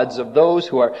frauds of those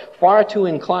who are far too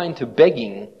inclined to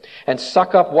begging and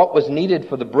suck up what was needed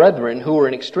for the brethren who were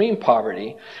in extreme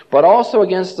poverty, but also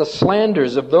against the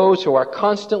slanders of those who are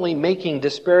constantly making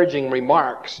disparaging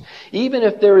remarks, even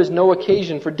if there is no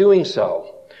occasion for doing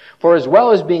so. For as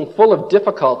well as being full of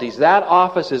difficulties, that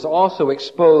office is also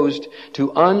exposed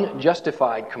to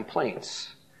unjustified complaints.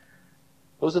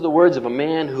 Those are the words of a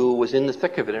man who was in the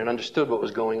thick of it and understood what was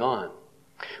going on.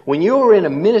 When you are in a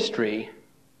ministry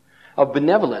of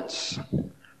benevolence,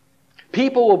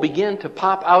 people will begin to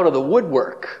pop out of the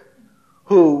woodwork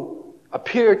who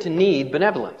appear to need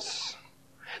benevolence.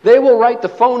 They will write the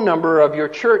phone number of your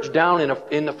church down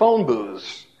in the phone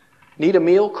booths. Need a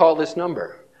meal? Call this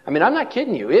number. I mean, I'm not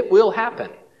kidding you. It will happen.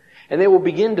 And they will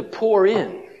begin to pour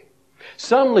in.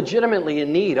 Some legitimately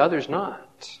in need, others not.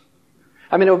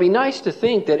 I mean, it would be nice to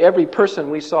think that every person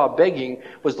we saw begging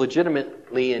was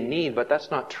legitimately in need, but that's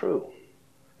not true.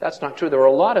 That's not true. There are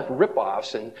a lot of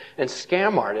rip-offs and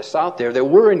scam artists out there. There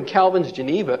were in Calvin's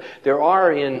Geneva. There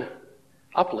are in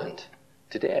Upland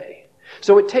today.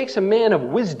 So it takes a man of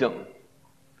wisdom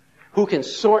who can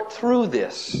sort through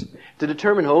this to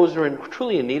determine those who are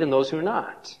truly in need and those who are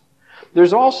not.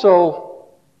 There's also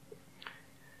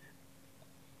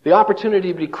the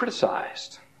opportunity to be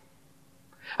criticized.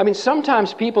 I mean,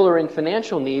 sometimes people are in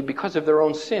financial need because of their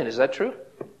own sin. Is that true?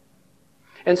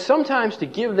 And sometimes to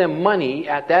give them money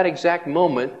at that exact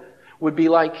moment would be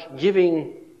like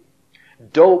giving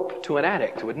dope to an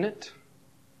addict, wouldn't it?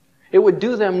 It would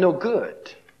do them no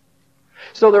good.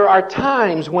 So there are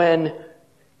times when,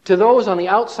 to those on the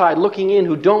outside looking in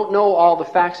who don't know all the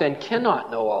facts and cannot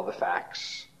know all the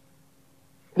facts,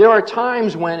 there are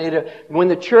times when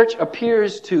the church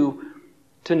appears to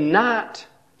not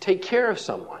take care of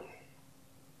someone.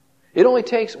 It only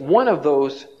takes one of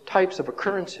those types of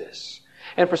occurrences,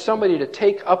 and for somebody to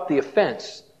take up the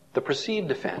offense, the perceived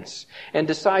offense, and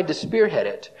decide to spearhead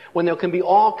it, when there can be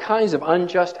all kinds of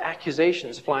unjust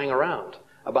accusations flying around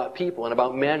about people and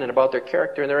about men and about their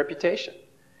character and their reputation.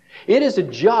 It is the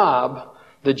job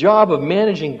of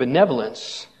managing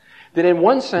benevolence, that in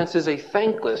one sense is a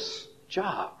thankless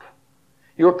job.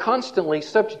 You're constantly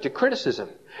subject to criticism.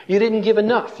 You didn't give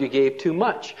enough. You gave too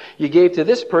much. You gave to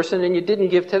this person and you didn't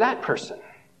give to that person.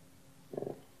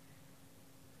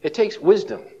 It takes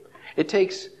wisdom. It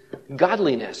takes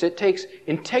godliness. It takes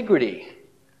integrity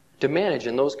to manage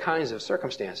in those kinds of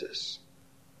circumstances.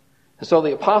 And so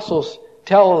the apostles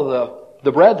tell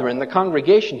the brethren, the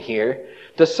congregation here,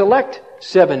 to select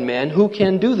 7 men who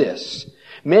can do this.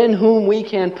 Men whom we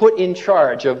can put in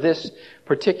charge of this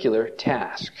particular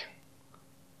task.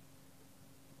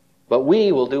 But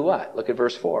we will do what? Look at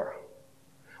verse 4.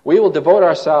 We will devote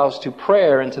ourselves to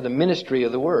prayer and to the ministry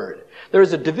of the word. There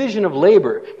is a division of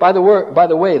labor. By the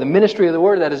way, the ministry of the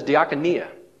word, that is diakonia.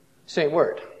 Same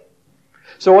word.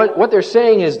 So what they're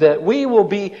saying is that we will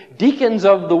be deacons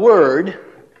of the word,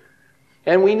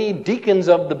 and we need deacons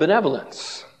of the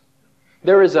benevolence.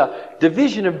 There is a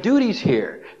division of duties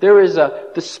here. There is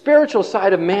the spiritual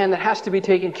side of man that has to be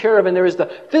taken care of, and there is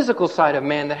the physical side of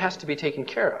man that has to be taken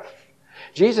care of.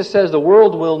 Jesus says the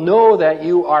world will know that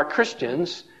you are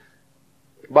Christians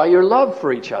by your love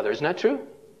for each other. Isn't that true?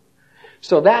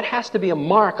 So that has to be a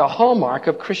hallmark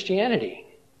of Christianity.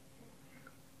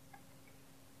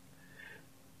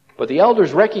 But the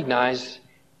elders recognize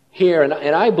here, and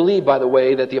I believe, by the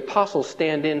way, that the apostles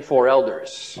stand in for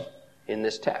elders in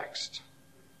this text.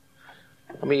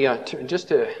 Let me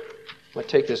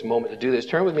take this moment to do this.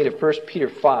 Turn with me to 1 Peter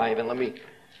 5, and let me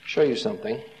show you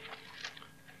something.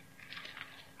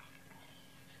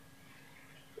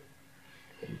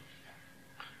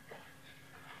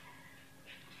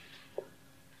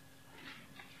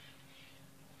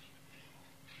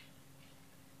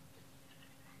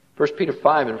 1 Peter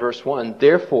 5 and verse 1,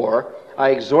 therefore,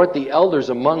 I exhort the elders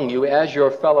among you as your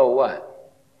fellow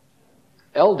what?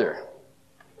 Elder.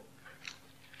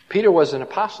 Peter was an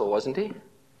apostle, wasn't he?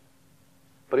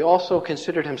 But he also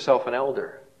considered himself an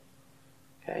elder.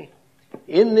 Okay?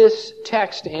 In this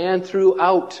text and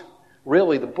throughout,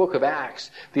 really, the book of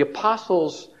Acts, the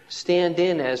apostles stand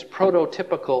in as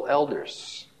prototypical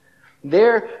elders.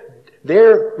 Their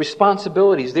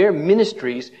responsibilities, their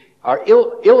ministries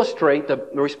illustrate the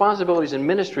responsibilities and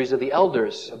ministries of the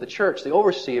elders of the church, the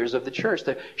overseers of the church,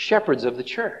 the shepherds of the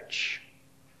church.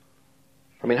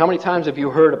 I mean, how many times have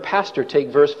you heard a pastor take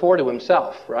verse 4 to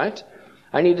himself, right?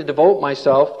 I need to devote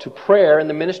myself to prayer and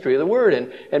the ministry of the word.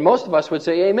 And most of us would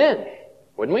say amen,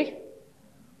 wouldn't we?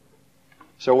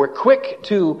 So we're quick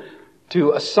to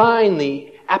assign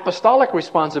the apostolic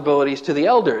responsibilities to the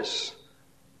elders.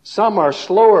 Some are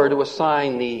slower to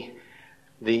assign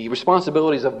the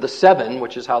responsibilities of the 7,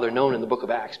 which is how they're known in the book of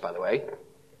Acts, by the way,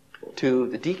 to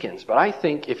the deacons. But I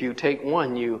think if you take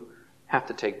one, you have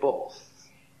to take both.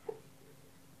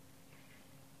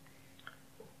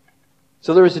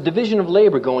 So there is a division of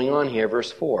labor going on here,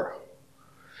 verse 4.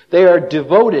 They are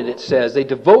devoted, it says. They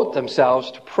devote themselves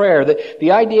to prayer.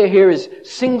 The idea here is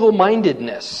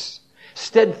single-mindedness,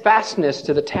 steadfastness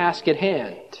to the task at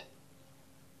hand.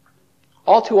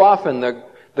 All too often,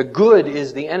 the good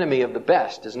is the enemy of the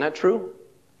best. Isn't that true?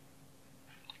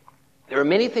 There are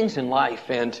many things in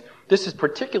life, and this is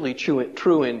particularly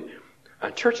true in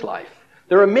church life.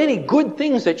 There are many good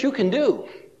things that you can do.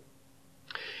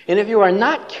 And if you are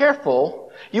not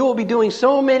careful, you will be doing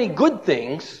so many good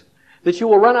things that you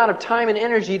will run out of time and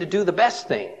energy to do the best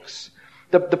things,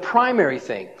 the primary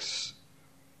things.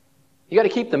 You got to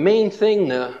keep the main thing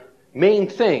the main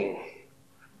thing.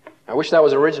 I wish that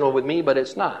was original with me, but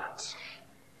it's not.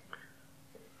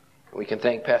 We can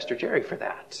thank Pastor Jerry for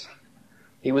that.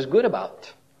 He was good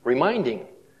about reminding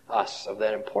us of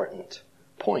that important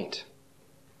point.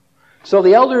 So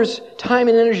the elders' time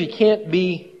and energy can't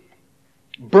be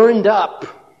burned up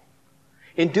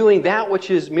in doing that which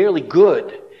is merely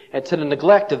good and to the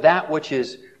neglect of that which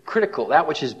is critical, that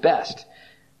which is best.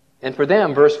 And for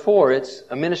them, verse 4, it's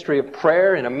a ministry of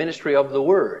prayer and a ministry of the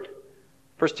Word.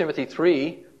 1 Timothy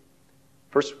 3,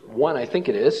 verse 1, I think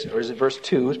it is, or is it verse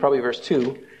 2? It's probably verse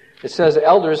 2. It says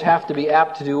elders have to be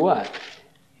apt to do what?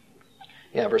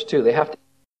 Yeah, verse 2. They have to.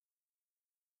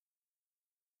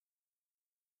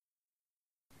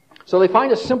 So they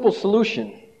find a simple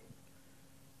solution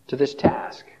to this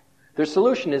task. Their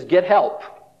solution is get help.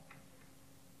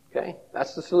 Okay?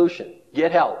 That's the solution.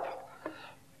 Get help.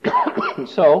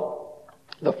 So,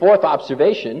 the fourth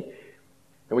observation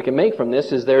that we can make from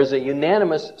this is there's a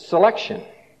unanimous selection.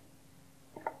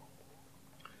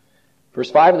 Verse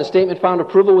 5, and the statement found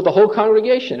approval with the whole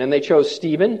congregation, and they chose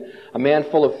Stephen, a man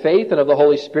full of faith and of the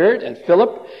Holy Spirit, and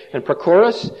Philip, and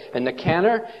Prochorus, and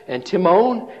Nicanor, and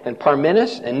Timon, and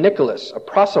Parmenas, and Nicholas, a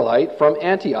proselyte from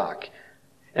Antioch.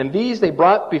 And these they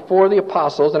brought before the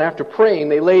apostles, and after praying,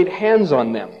 they laid hands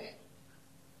on them.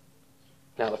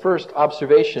 Now, the first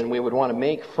observation we would want to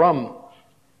make from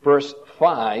verse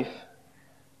 5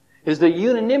 is the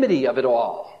unanimity of it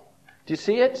all. Do you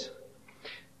see it?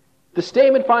 The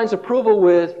statement finds approval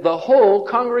with the whole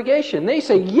congregation. They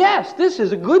say, yes, this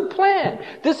is a good plan.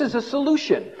 This is a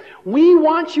solution. We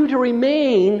want you to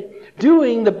remain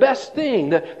doing the best thing,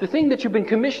 the thing that you've been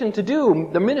commissioned to do,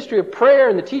 the ministry of prayer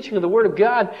and the teaching of the Word of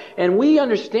God. And we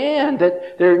understand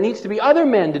that there needs to be other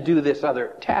men to do this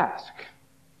other task.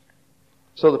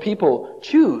 So the people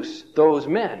choose those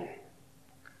men.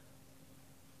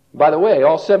 By the way,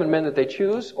 all 7 men that they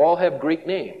choose all have Greek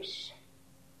names.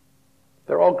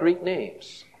 They're all Greek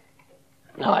names.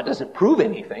 Now, that doesn't prove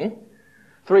anything.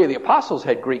 3 of the apostles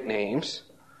had Greek names.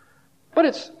 But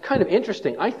it's kind of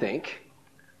interesting, I think.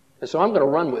 And so I'm going to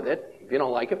run with it. If you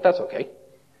don't like it, that's okay.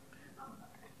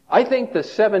 I think the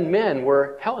 7 men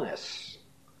were Hellenists.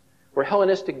 Were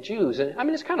Hellenistic Jews. And I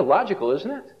mean, it's kind of logical,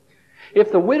 isn't it?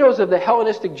 If the widows of the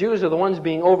Hellenistic Jews are the ones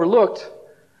being overlooked,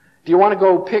 do you want to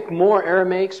go pick more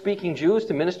Aramaic-speaking Jews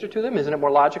to minister to them? Isn't it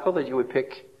more logical that you would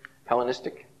pick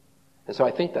Hellenistic? And so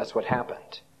I think that's what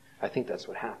happened. I think that's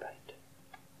what happened.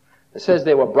 It says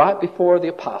they were brought before the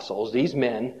apostles, these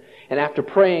men, and after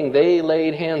praying, they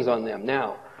laid hands on them.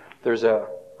 Now, there's a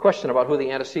question about who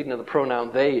the antecedent of the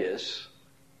pronoun they is.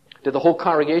 Did the whole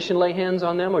congregation lay hands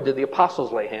on them, or did the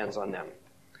apostles lay hands on them?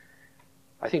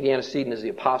 I think the antecedent is the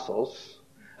apostles.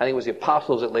 I think it was the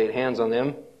apostles that laid hands on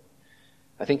them.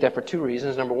 I think that for 2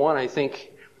 reasons. Number one, I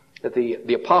think that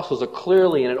the apostles are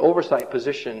clearly in an oversight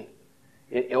position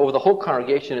over the whole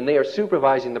congregation, and they are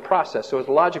supervising the process. So it's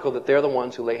logical that they're the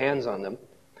ones who lay hands on them.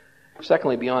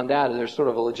 Secondly, beyond that, there's sort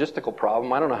of a logistical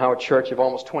problem. I don't know how a church of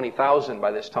almost 20,000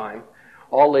 by this time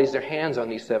all lays their hands on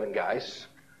these 7 guys.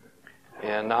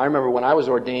 And I remember when I was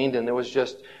ordained, and there was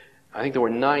I think there were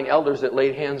 9 elders that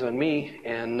laid hands on me,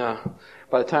 and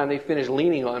by the time they finished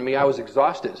leaning on me, I was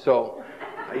exhausted. So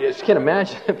I just can't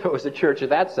imagine if it was a church of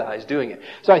that size doing it.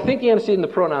 So I think the antecedent of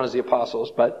the pronoun is the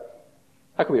apostles, but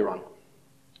I could be wrong.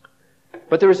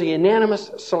 But there is a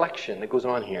unanimous selection that goes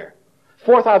on here.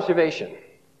 Fourth observation.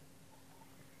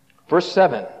 Verse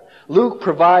 7. Luke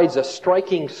provides a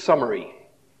striking summary.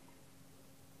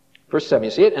 Verse 7,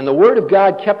 you see it? And the word of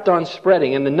God kept on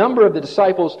spreading, and the number of the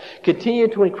disciples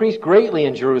continued to increase greatly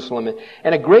in Jerusalem,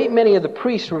 and a great many of the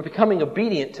priests were becoming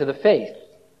obedient to the faith.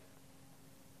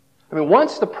 I mean,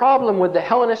 once the problem with the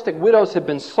Hellenistic widows had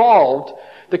been solved,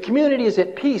 the community is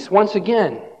at peace once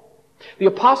again. The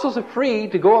apostles are free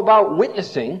to go about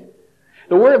witnessing.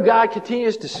 The Word of God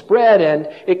continues to spread, and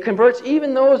it converts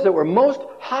even those that were most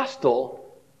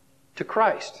hostile to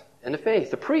Christ and the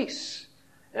faith. The priests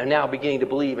are now beginning to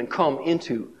believe and come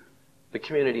into the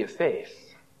community of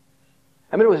faith.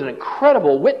 I mean, it was an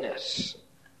incredible witness.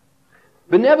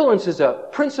 Benevolence is a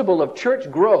principle of church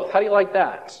growth. How do you like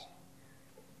that?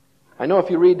 I know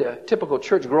if you read the typical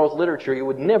church growth literature, you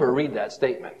would never read that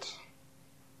statement.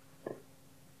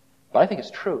 But I think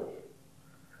it's true.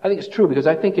 I think it's true because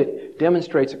I think it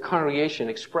demonstrates a congregation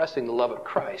expressing the love of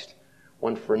Christ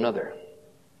one for another.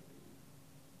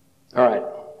 All right.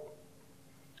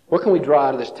 What can we draw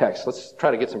out of this text? Let's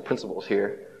try to get some principles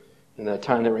here in the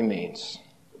time that remains.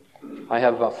 I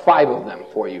have 5 of them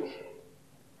for you.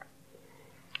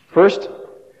 First,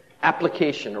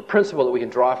 application or principle that we can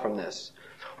draw from this.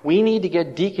 We need to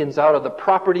get deacons out of the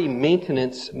property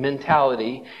maintenance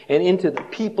mentality and into the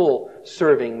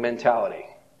people-serving mentality.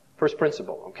 First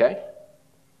principle, okay?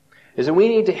 Is that we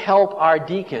need to help our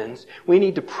deacons. We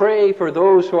need to pray for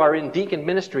those who are in deacon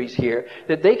ministries here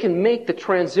that they can make the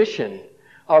transition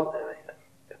of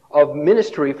of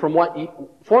ministry from what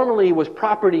formerly was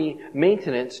property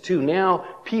maintenance to now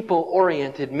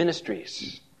people-oriented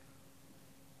ministries.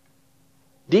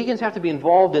 Deacons have to be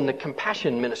involved in the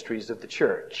compassion ministries of the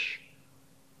church,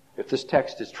 if this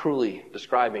text is truly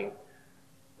describing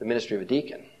the ministry of a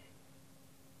deacon.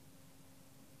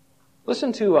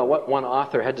 Listen to what one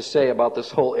author had to say about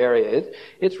this whole area.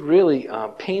 It's really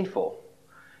painful.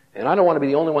 And I don't want to be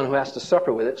the only one who has to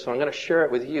suffer with it, so I'm going to share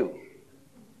it with you.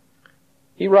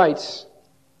 He writes,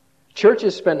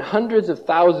 churches spend hundreds of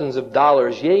thousands of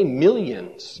dollars, yea,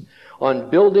 millions, on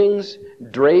buildings,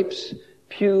 drapes,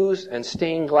 pews, and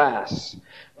stained glass,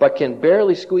 but can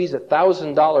barely squeeze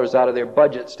 $1,000 out of their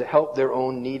budgets to help their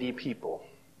own needy people.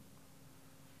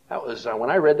 That was, when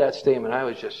I read that statement, I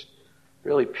was just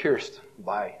really pierced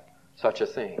by such a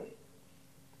thing.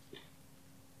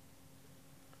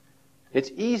 It's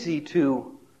easy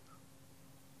to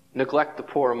neglect the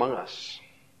poor among us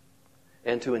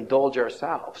and to indulge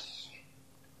ourselves.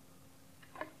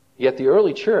 Yet the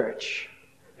early church,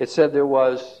 it said there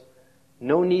was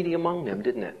no needy among them,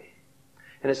 didn't it?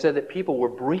 And it said that people were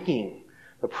bringing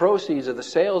the proceeds of the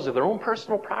sales of their own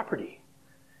personal property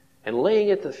and laying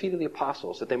it at the feet of the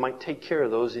apostles that they might take care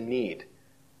of those in need.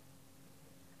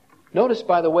 Notice,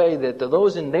 by the way, that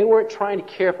they weren't trying to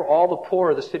care for all the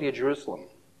poor of the city of Jerusalem.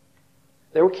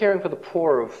 They were caring for the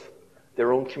poor of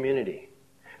their own community,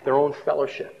 their own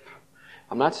fellowship.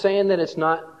 I'm not saying that it's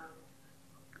not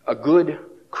a good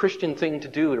Christian thing to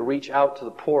do to reach out to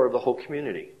the poor of the whole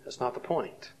community. That's not the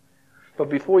point. But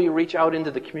before you reach out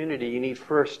into the community, you need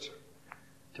first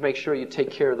to make sure you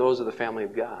take care of those of the family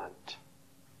of God.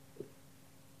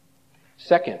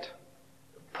 Second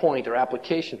point or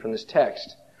application from this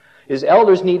text is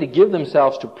elders need to give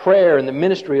themselves to prayer and the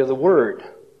ministry of the Word.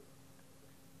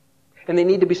 And they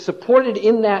need to be supported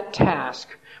in that task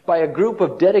by a group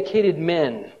of dedicated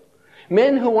men.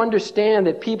 Men who understand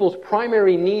that people's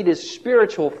primary need is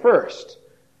spiritual first.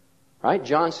 Right?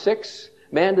 John 6,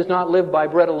 man does not live by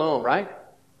bread alone, right?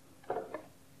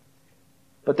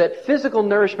 But that physical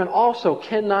nourishment also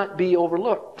cannot be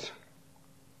overlooked.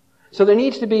 So there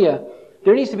needs to be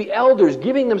elders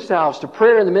giving themselves to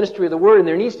prayer and the ministry of the Word, and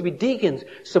there needs to be deacons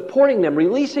supporting them,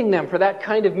 releasing them for that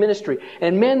kind of ministry,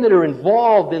 and men that are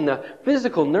involved in the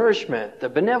physical nourishment, the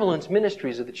benevolence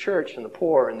ministries of the church and the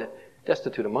poor and the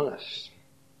destitute among us.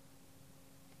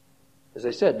 As I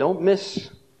said, don't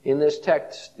miss in this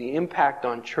text the impact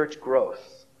on church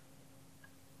growth.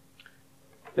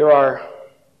 There are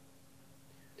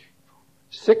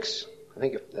 6, I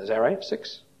think, is that right?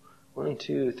 6? 1,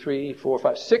 2, 3, 4,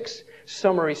 5, 6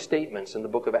 summary statements in the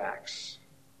book of Acts.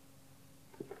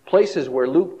 Places where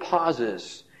Luke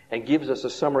pauses and gives us a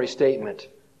summary statement.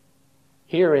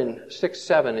 Here in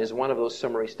 6:7 is one of those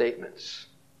summary statements.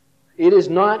 It is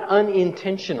not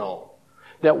unintentional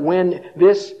that when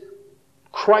this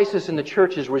crisis in the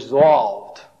church is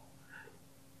resolved,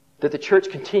 that the church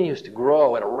continues to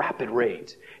grow at a rapid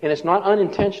rate. And it's not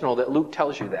unintentional that Luke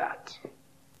tells you that.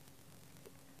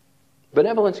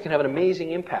 Benevolence can have an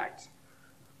amazing impact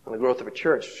on the growth of a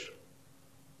church.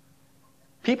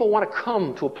 People want to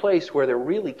come to a place where they're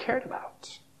really cared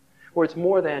about, where it's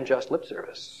more than just lip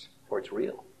service, where it's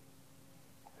real.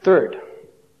 Third,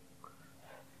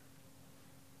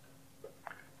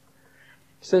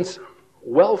 since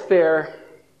welfare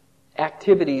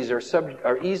activities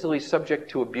are easily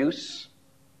subject to abuse,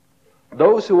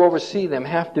 those who oversee them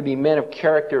have to be men of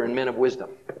character and men of wisdom.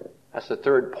 That's the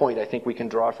third point I think we can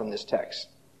draw from this text.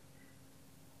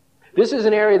 This is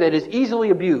an area that is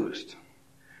easily abused.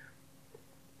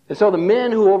 And so the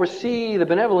men who oversee the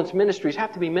benevolence ministries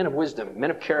have to be men of wisdom, men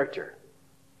of character,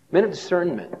 men of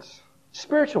discernment,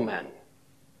 spiritual men.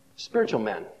 Spiritual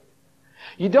men.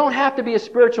 You don't have to be a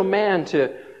spiritual man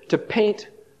to paint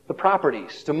the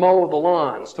properties, to mow the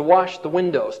lawns, to wash the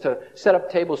windows, to set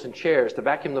up tables and chairs, to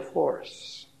vacuum the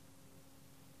floors.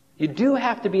 You do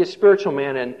have to be a spiritual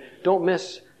man, and don't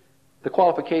miss the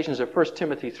qualifications of 1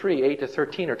 Timothy 3,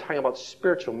 8-13 are talking about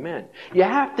spiritual men. You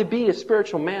have to be a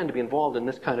spiritual man to be involved in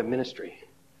this kind of ministry.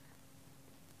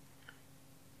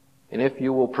 And if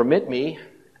you will permit me,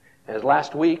 as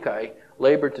last week I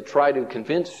labored to try to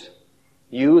convince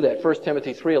you that 1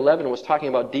 Timothy 3:11 was talking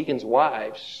about deacons'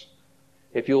 wives,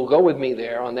 if you'll go with me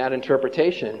there on that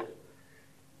interpretation,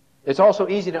 it's also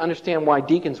easy to understand why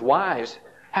deacons' wives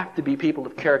have to be people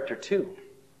of character too.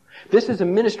 This is a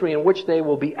ministry in which they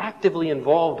will be actively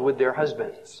involved with their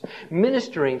husbands,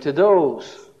 ministering to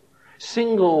those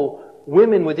single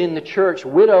women within the church,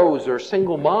 widows or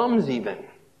single moms even.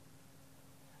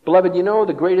 Beloved, you know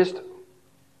the greatest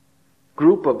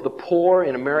group of the poor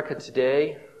in America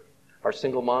today are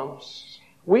single moms.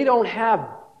 We don't have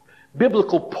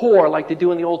biblical poor like they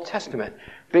do in the Old Testament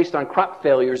based on crop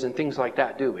failures and things like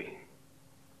that, do we?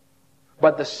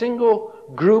 But the single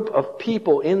group of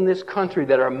people in this country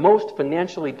that are most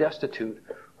financially destitute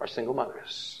are single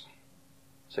mothers.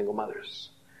 Single mothers.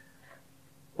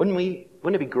 Wouldn't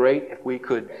it be great if we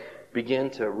could begin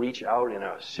to reach out in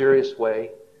a serious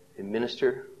way and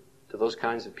minister to those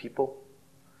kinds of people?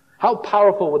 How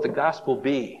powerful would the gospel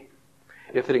be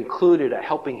if it included a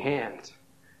helping hand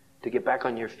to get back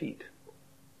on your feet?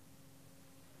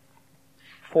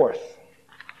 Fourth,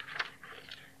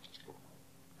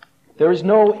 there is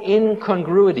no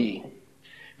incongruity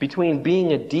between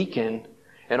being a deacon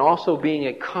and also being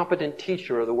a competent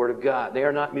teacher of the Word of God. They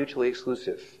are not mutually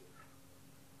exclusive.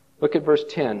 Look at verse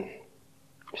 10.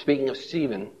 Speaking of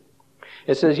Stephen,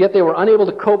 it says, "Yet they were unable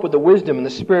to cope with the wisdom and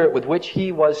the spirit with which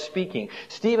he was speaking."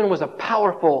 Stephen was a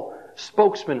powerful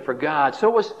spokesman for God. So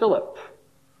was Philip,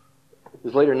 who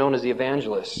was later known as the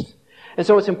evangelist. And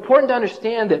so it's important to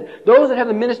understand that those that have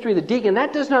the ministry of the deacon,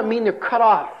 that does not mean they're cut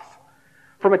off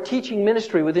from a teaching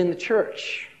ministry within the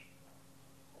church.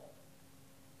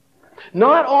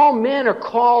 Not all men are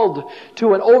called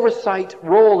to an oversight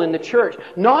role in the church.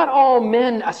 Not all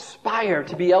men aspire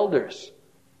to be elders.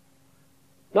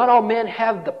 Not all men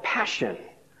have the passion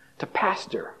to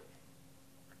pastor.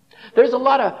 There's a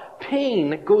lot of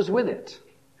pain that goes with it.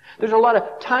 There's a lot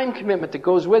of time commitment that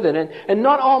goes with it. And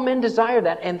not all men desire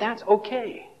that, and that's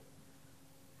okay.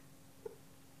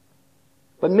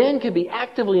 But men can be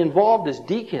actively involved as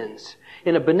deacons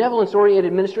in a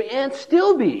benevolence-oriented ministry and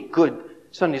still be good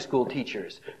Sunday school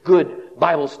teachers, good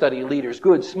Bible study leaders,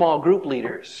 good small group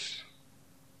leaders.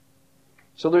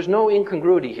 So there's no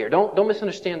incongruity here. Don't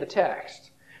misunderstand the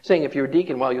text. Saying if you're a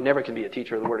deacon, well, you never can be a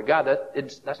teacher of the Word of God.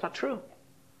 That's not true.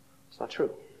 It's not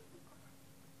true.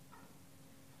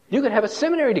 You could have a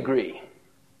seminary degree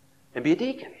and be a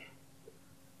deacon.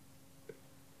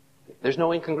 There's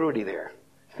no incongruity there.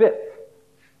 Fifth,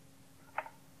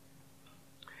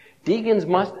 deacons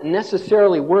must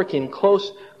necessarily work in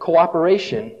close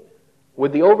cooperation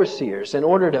with the overseers in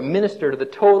order to minister to the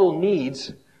total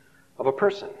needs of a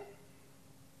person.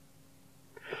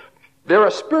 There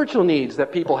are spiritual needs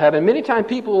that people have, and many times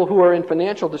people who are in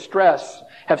financial distress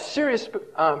have serious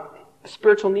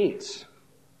spiritual needs.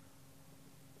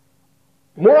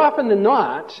 More often than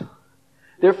not,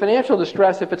 their financial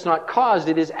distress, if it's not caused,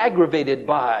 it is aggravated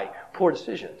by poor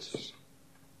decisions.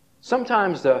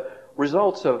 Sometimes the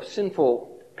results of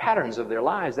sinful patterns of their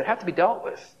lives that have to be dealt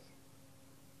with.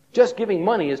 Just giving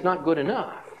money is not good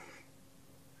enough.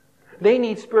 They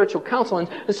need spiritual counsel.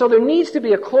 And so there needs to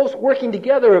be a close working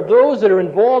together of those that are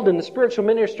involved in the spiritual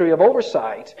ministry of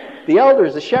oversight. The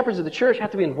elders, the shepherds of the church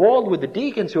have to be involved with the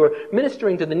deacons who are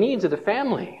ministering to the needs of the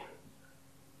family.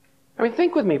 I mean,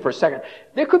 think with me for a second.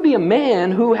 There could be a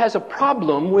man who has a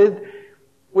problem with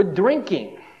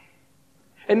drinking.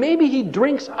 And maybe he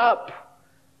drinks up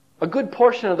a good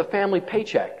portion of the family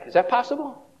paycheck. Is that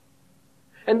possible?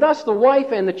 And thus the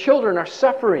wife and the children are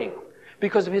suffering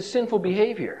because of his sinful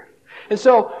behavior. And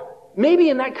so, maybe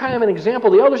in that kind of an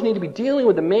example, the elders need to be dealing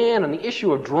with the man on the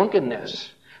issue of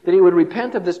drunkenness. That he would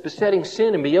repent of this besetting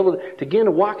sin and be able to begin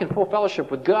to walk in full fellowship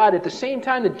with God. At the same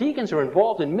time, the deacons are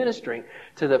involved in ministering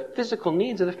to the physical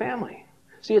needs of the family.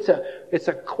 See, it's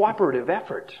a cooperative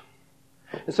effort.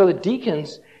 And so the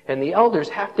deacons and the elders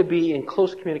have to be in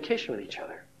close communication with each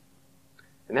other.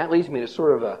 And that leads me to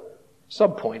sort of a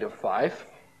sub-point of 5.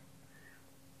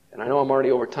 And I know I'm already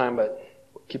over time, but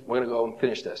we're going to go and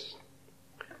finish this.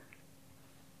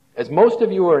 As most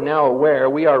of you are now aware,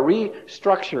 we are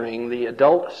restructuring the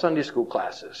adult Sunday school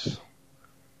classes.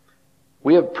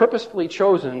 We have purposefully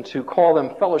chosen to call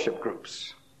them fellowship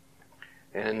groups.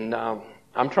 And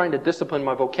I'm trying to discipline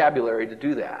my vocabulary to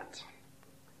do that.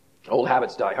 Old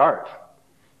habits die hard.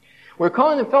 We're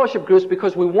calling them fellowship groups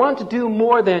because we want to do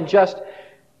more than just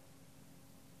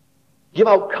give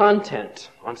out content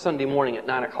on Sunday morning at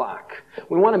 9 o'clock.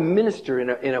 We want to minister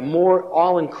in a more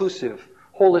all-inclusive,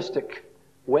 holistic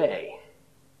way.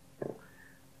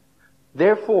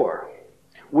 Therefore,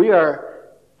 we are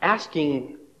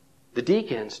asking the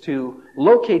deacons to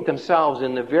locate themselves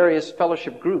in the various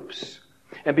fellowship groups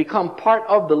and become part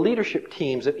of the leadership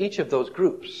teams of each of those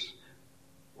groups.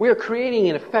 We are creating,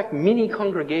 in effect, mini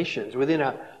congregations within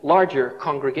a larger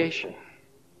congregation.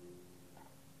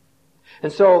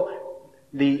 And so,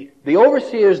 the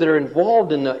overseers that are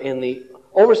involved in the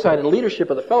oversight and leadership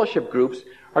of the fellowship groups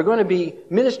are going to be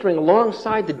ministering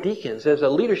alongside the deacons as a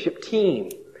leadership team,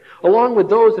 along with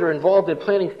those that are involved in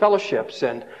planning fellowships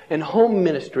and home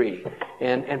ministry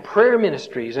and prayer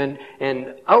ministries and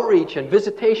outreach and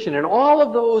visitation and all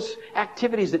of those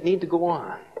activities that need to go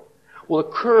on. will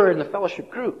occur in the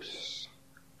fellowship groups,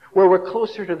 where we're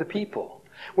closer to the people,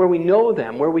 where we know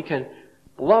them, where we can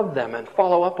love them and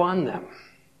follow up on them.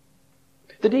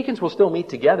 The deacons will still meet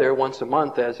together once a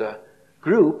month as a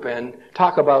group and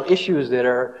talk about issues that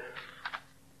are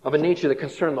of a nature that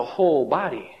concern the whole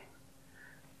body.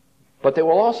 But they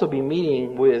will also be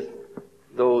meeting with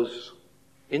those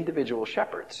individual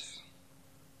shepherds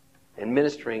and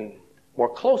ministering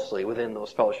more closely within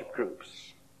those fellowship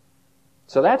groups.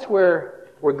 So that's where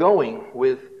we're going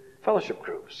with fellowship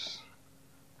groups.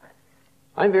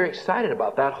 I'm very excited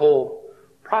about that whole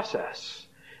process.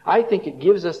 I think it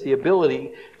gives us the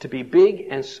ability to be big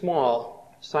and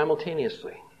small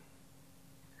simultaneously.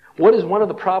 What is one of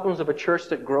the problems of a church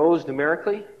that grows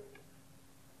numerically?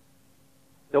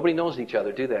 Nobody knows each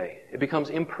other, do they? It becomes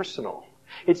impersonal.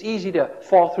 It's easy to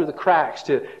fall through the cracks,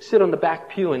 to sit on the back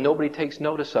pew and nobody takes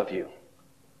notice of you.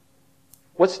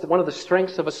 What's one of the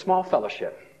strengths of a small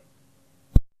fellowship?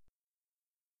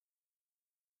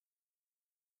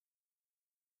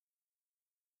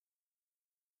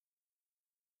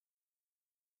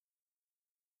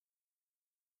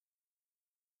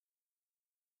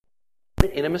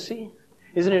 Intimacy?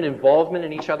 Isn't it involvement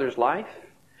in each other's life?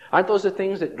 Aren't those the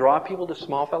things that draw people to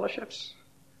small fellowships?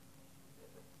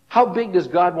 How big does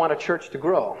God want a church to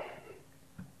grow?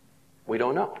 We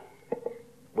don't know.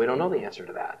 We don't know the answer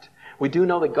to that. We do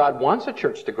know that God wants a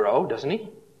church to grow, doesn't He?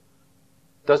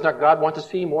 Does not God want to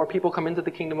see more people come into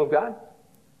the kingdom of God?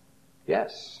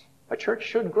 Yes. A church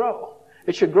should grow.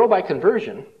 It should grow by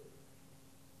conversion,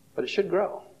 but it should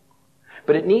grow.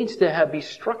 But it needs to be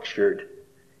structured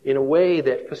in a way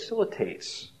that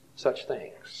facilitates such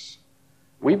things.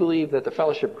 We believe that the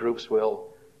fellowship groups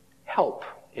will help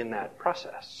in that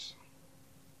process.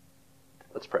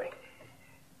 Let's pray.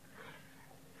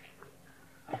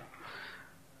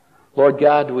 Lord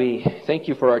God, we thank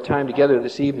you for our time together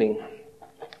this evening.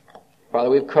 Father,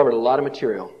 we've covered a lot of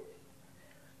material.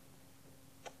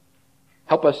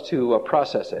 Help us to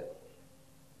process it.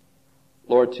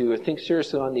 Lord, to think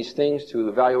seriously on these things, to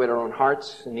evaluate our own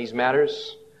hearts in these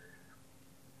matters.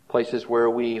 Places where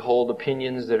we hold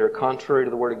opinions that are contrary to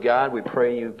the Word of God, we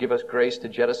pray you give us grace to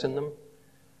jettison them.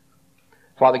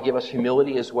 Father, give us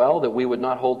humility as well, that we would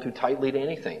not hold too tightly to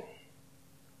anything.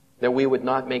 That we would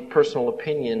not make personal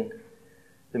opinion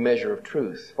the measure of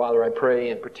truth. Father, I pray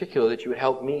in particular that you would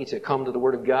help me to come to the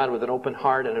Word of God with an open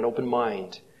heart and an open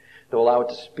mind, to allow it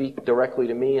to speak directly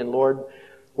to me. And Lord,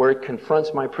 where it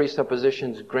confronts my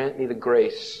presuppositions, grant me the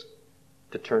grace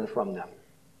to turn from them.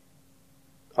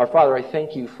 Our Father, I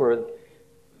thank you for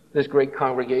this great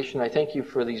congregation. I thank you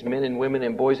for these men and women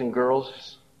and boys and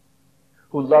girls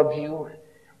who love you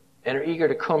and are eager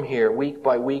to come here week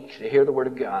by week to hear the Word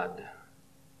of God.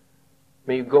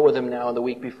 May you go with them now in the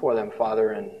week before them,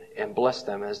 Father, and bless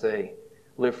them as they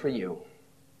live for you.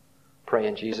 Pray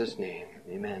in Jesus' name.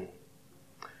 Amen.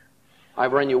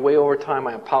 I've run you way over time.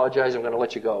 I apologize. I'm going to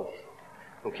let you go.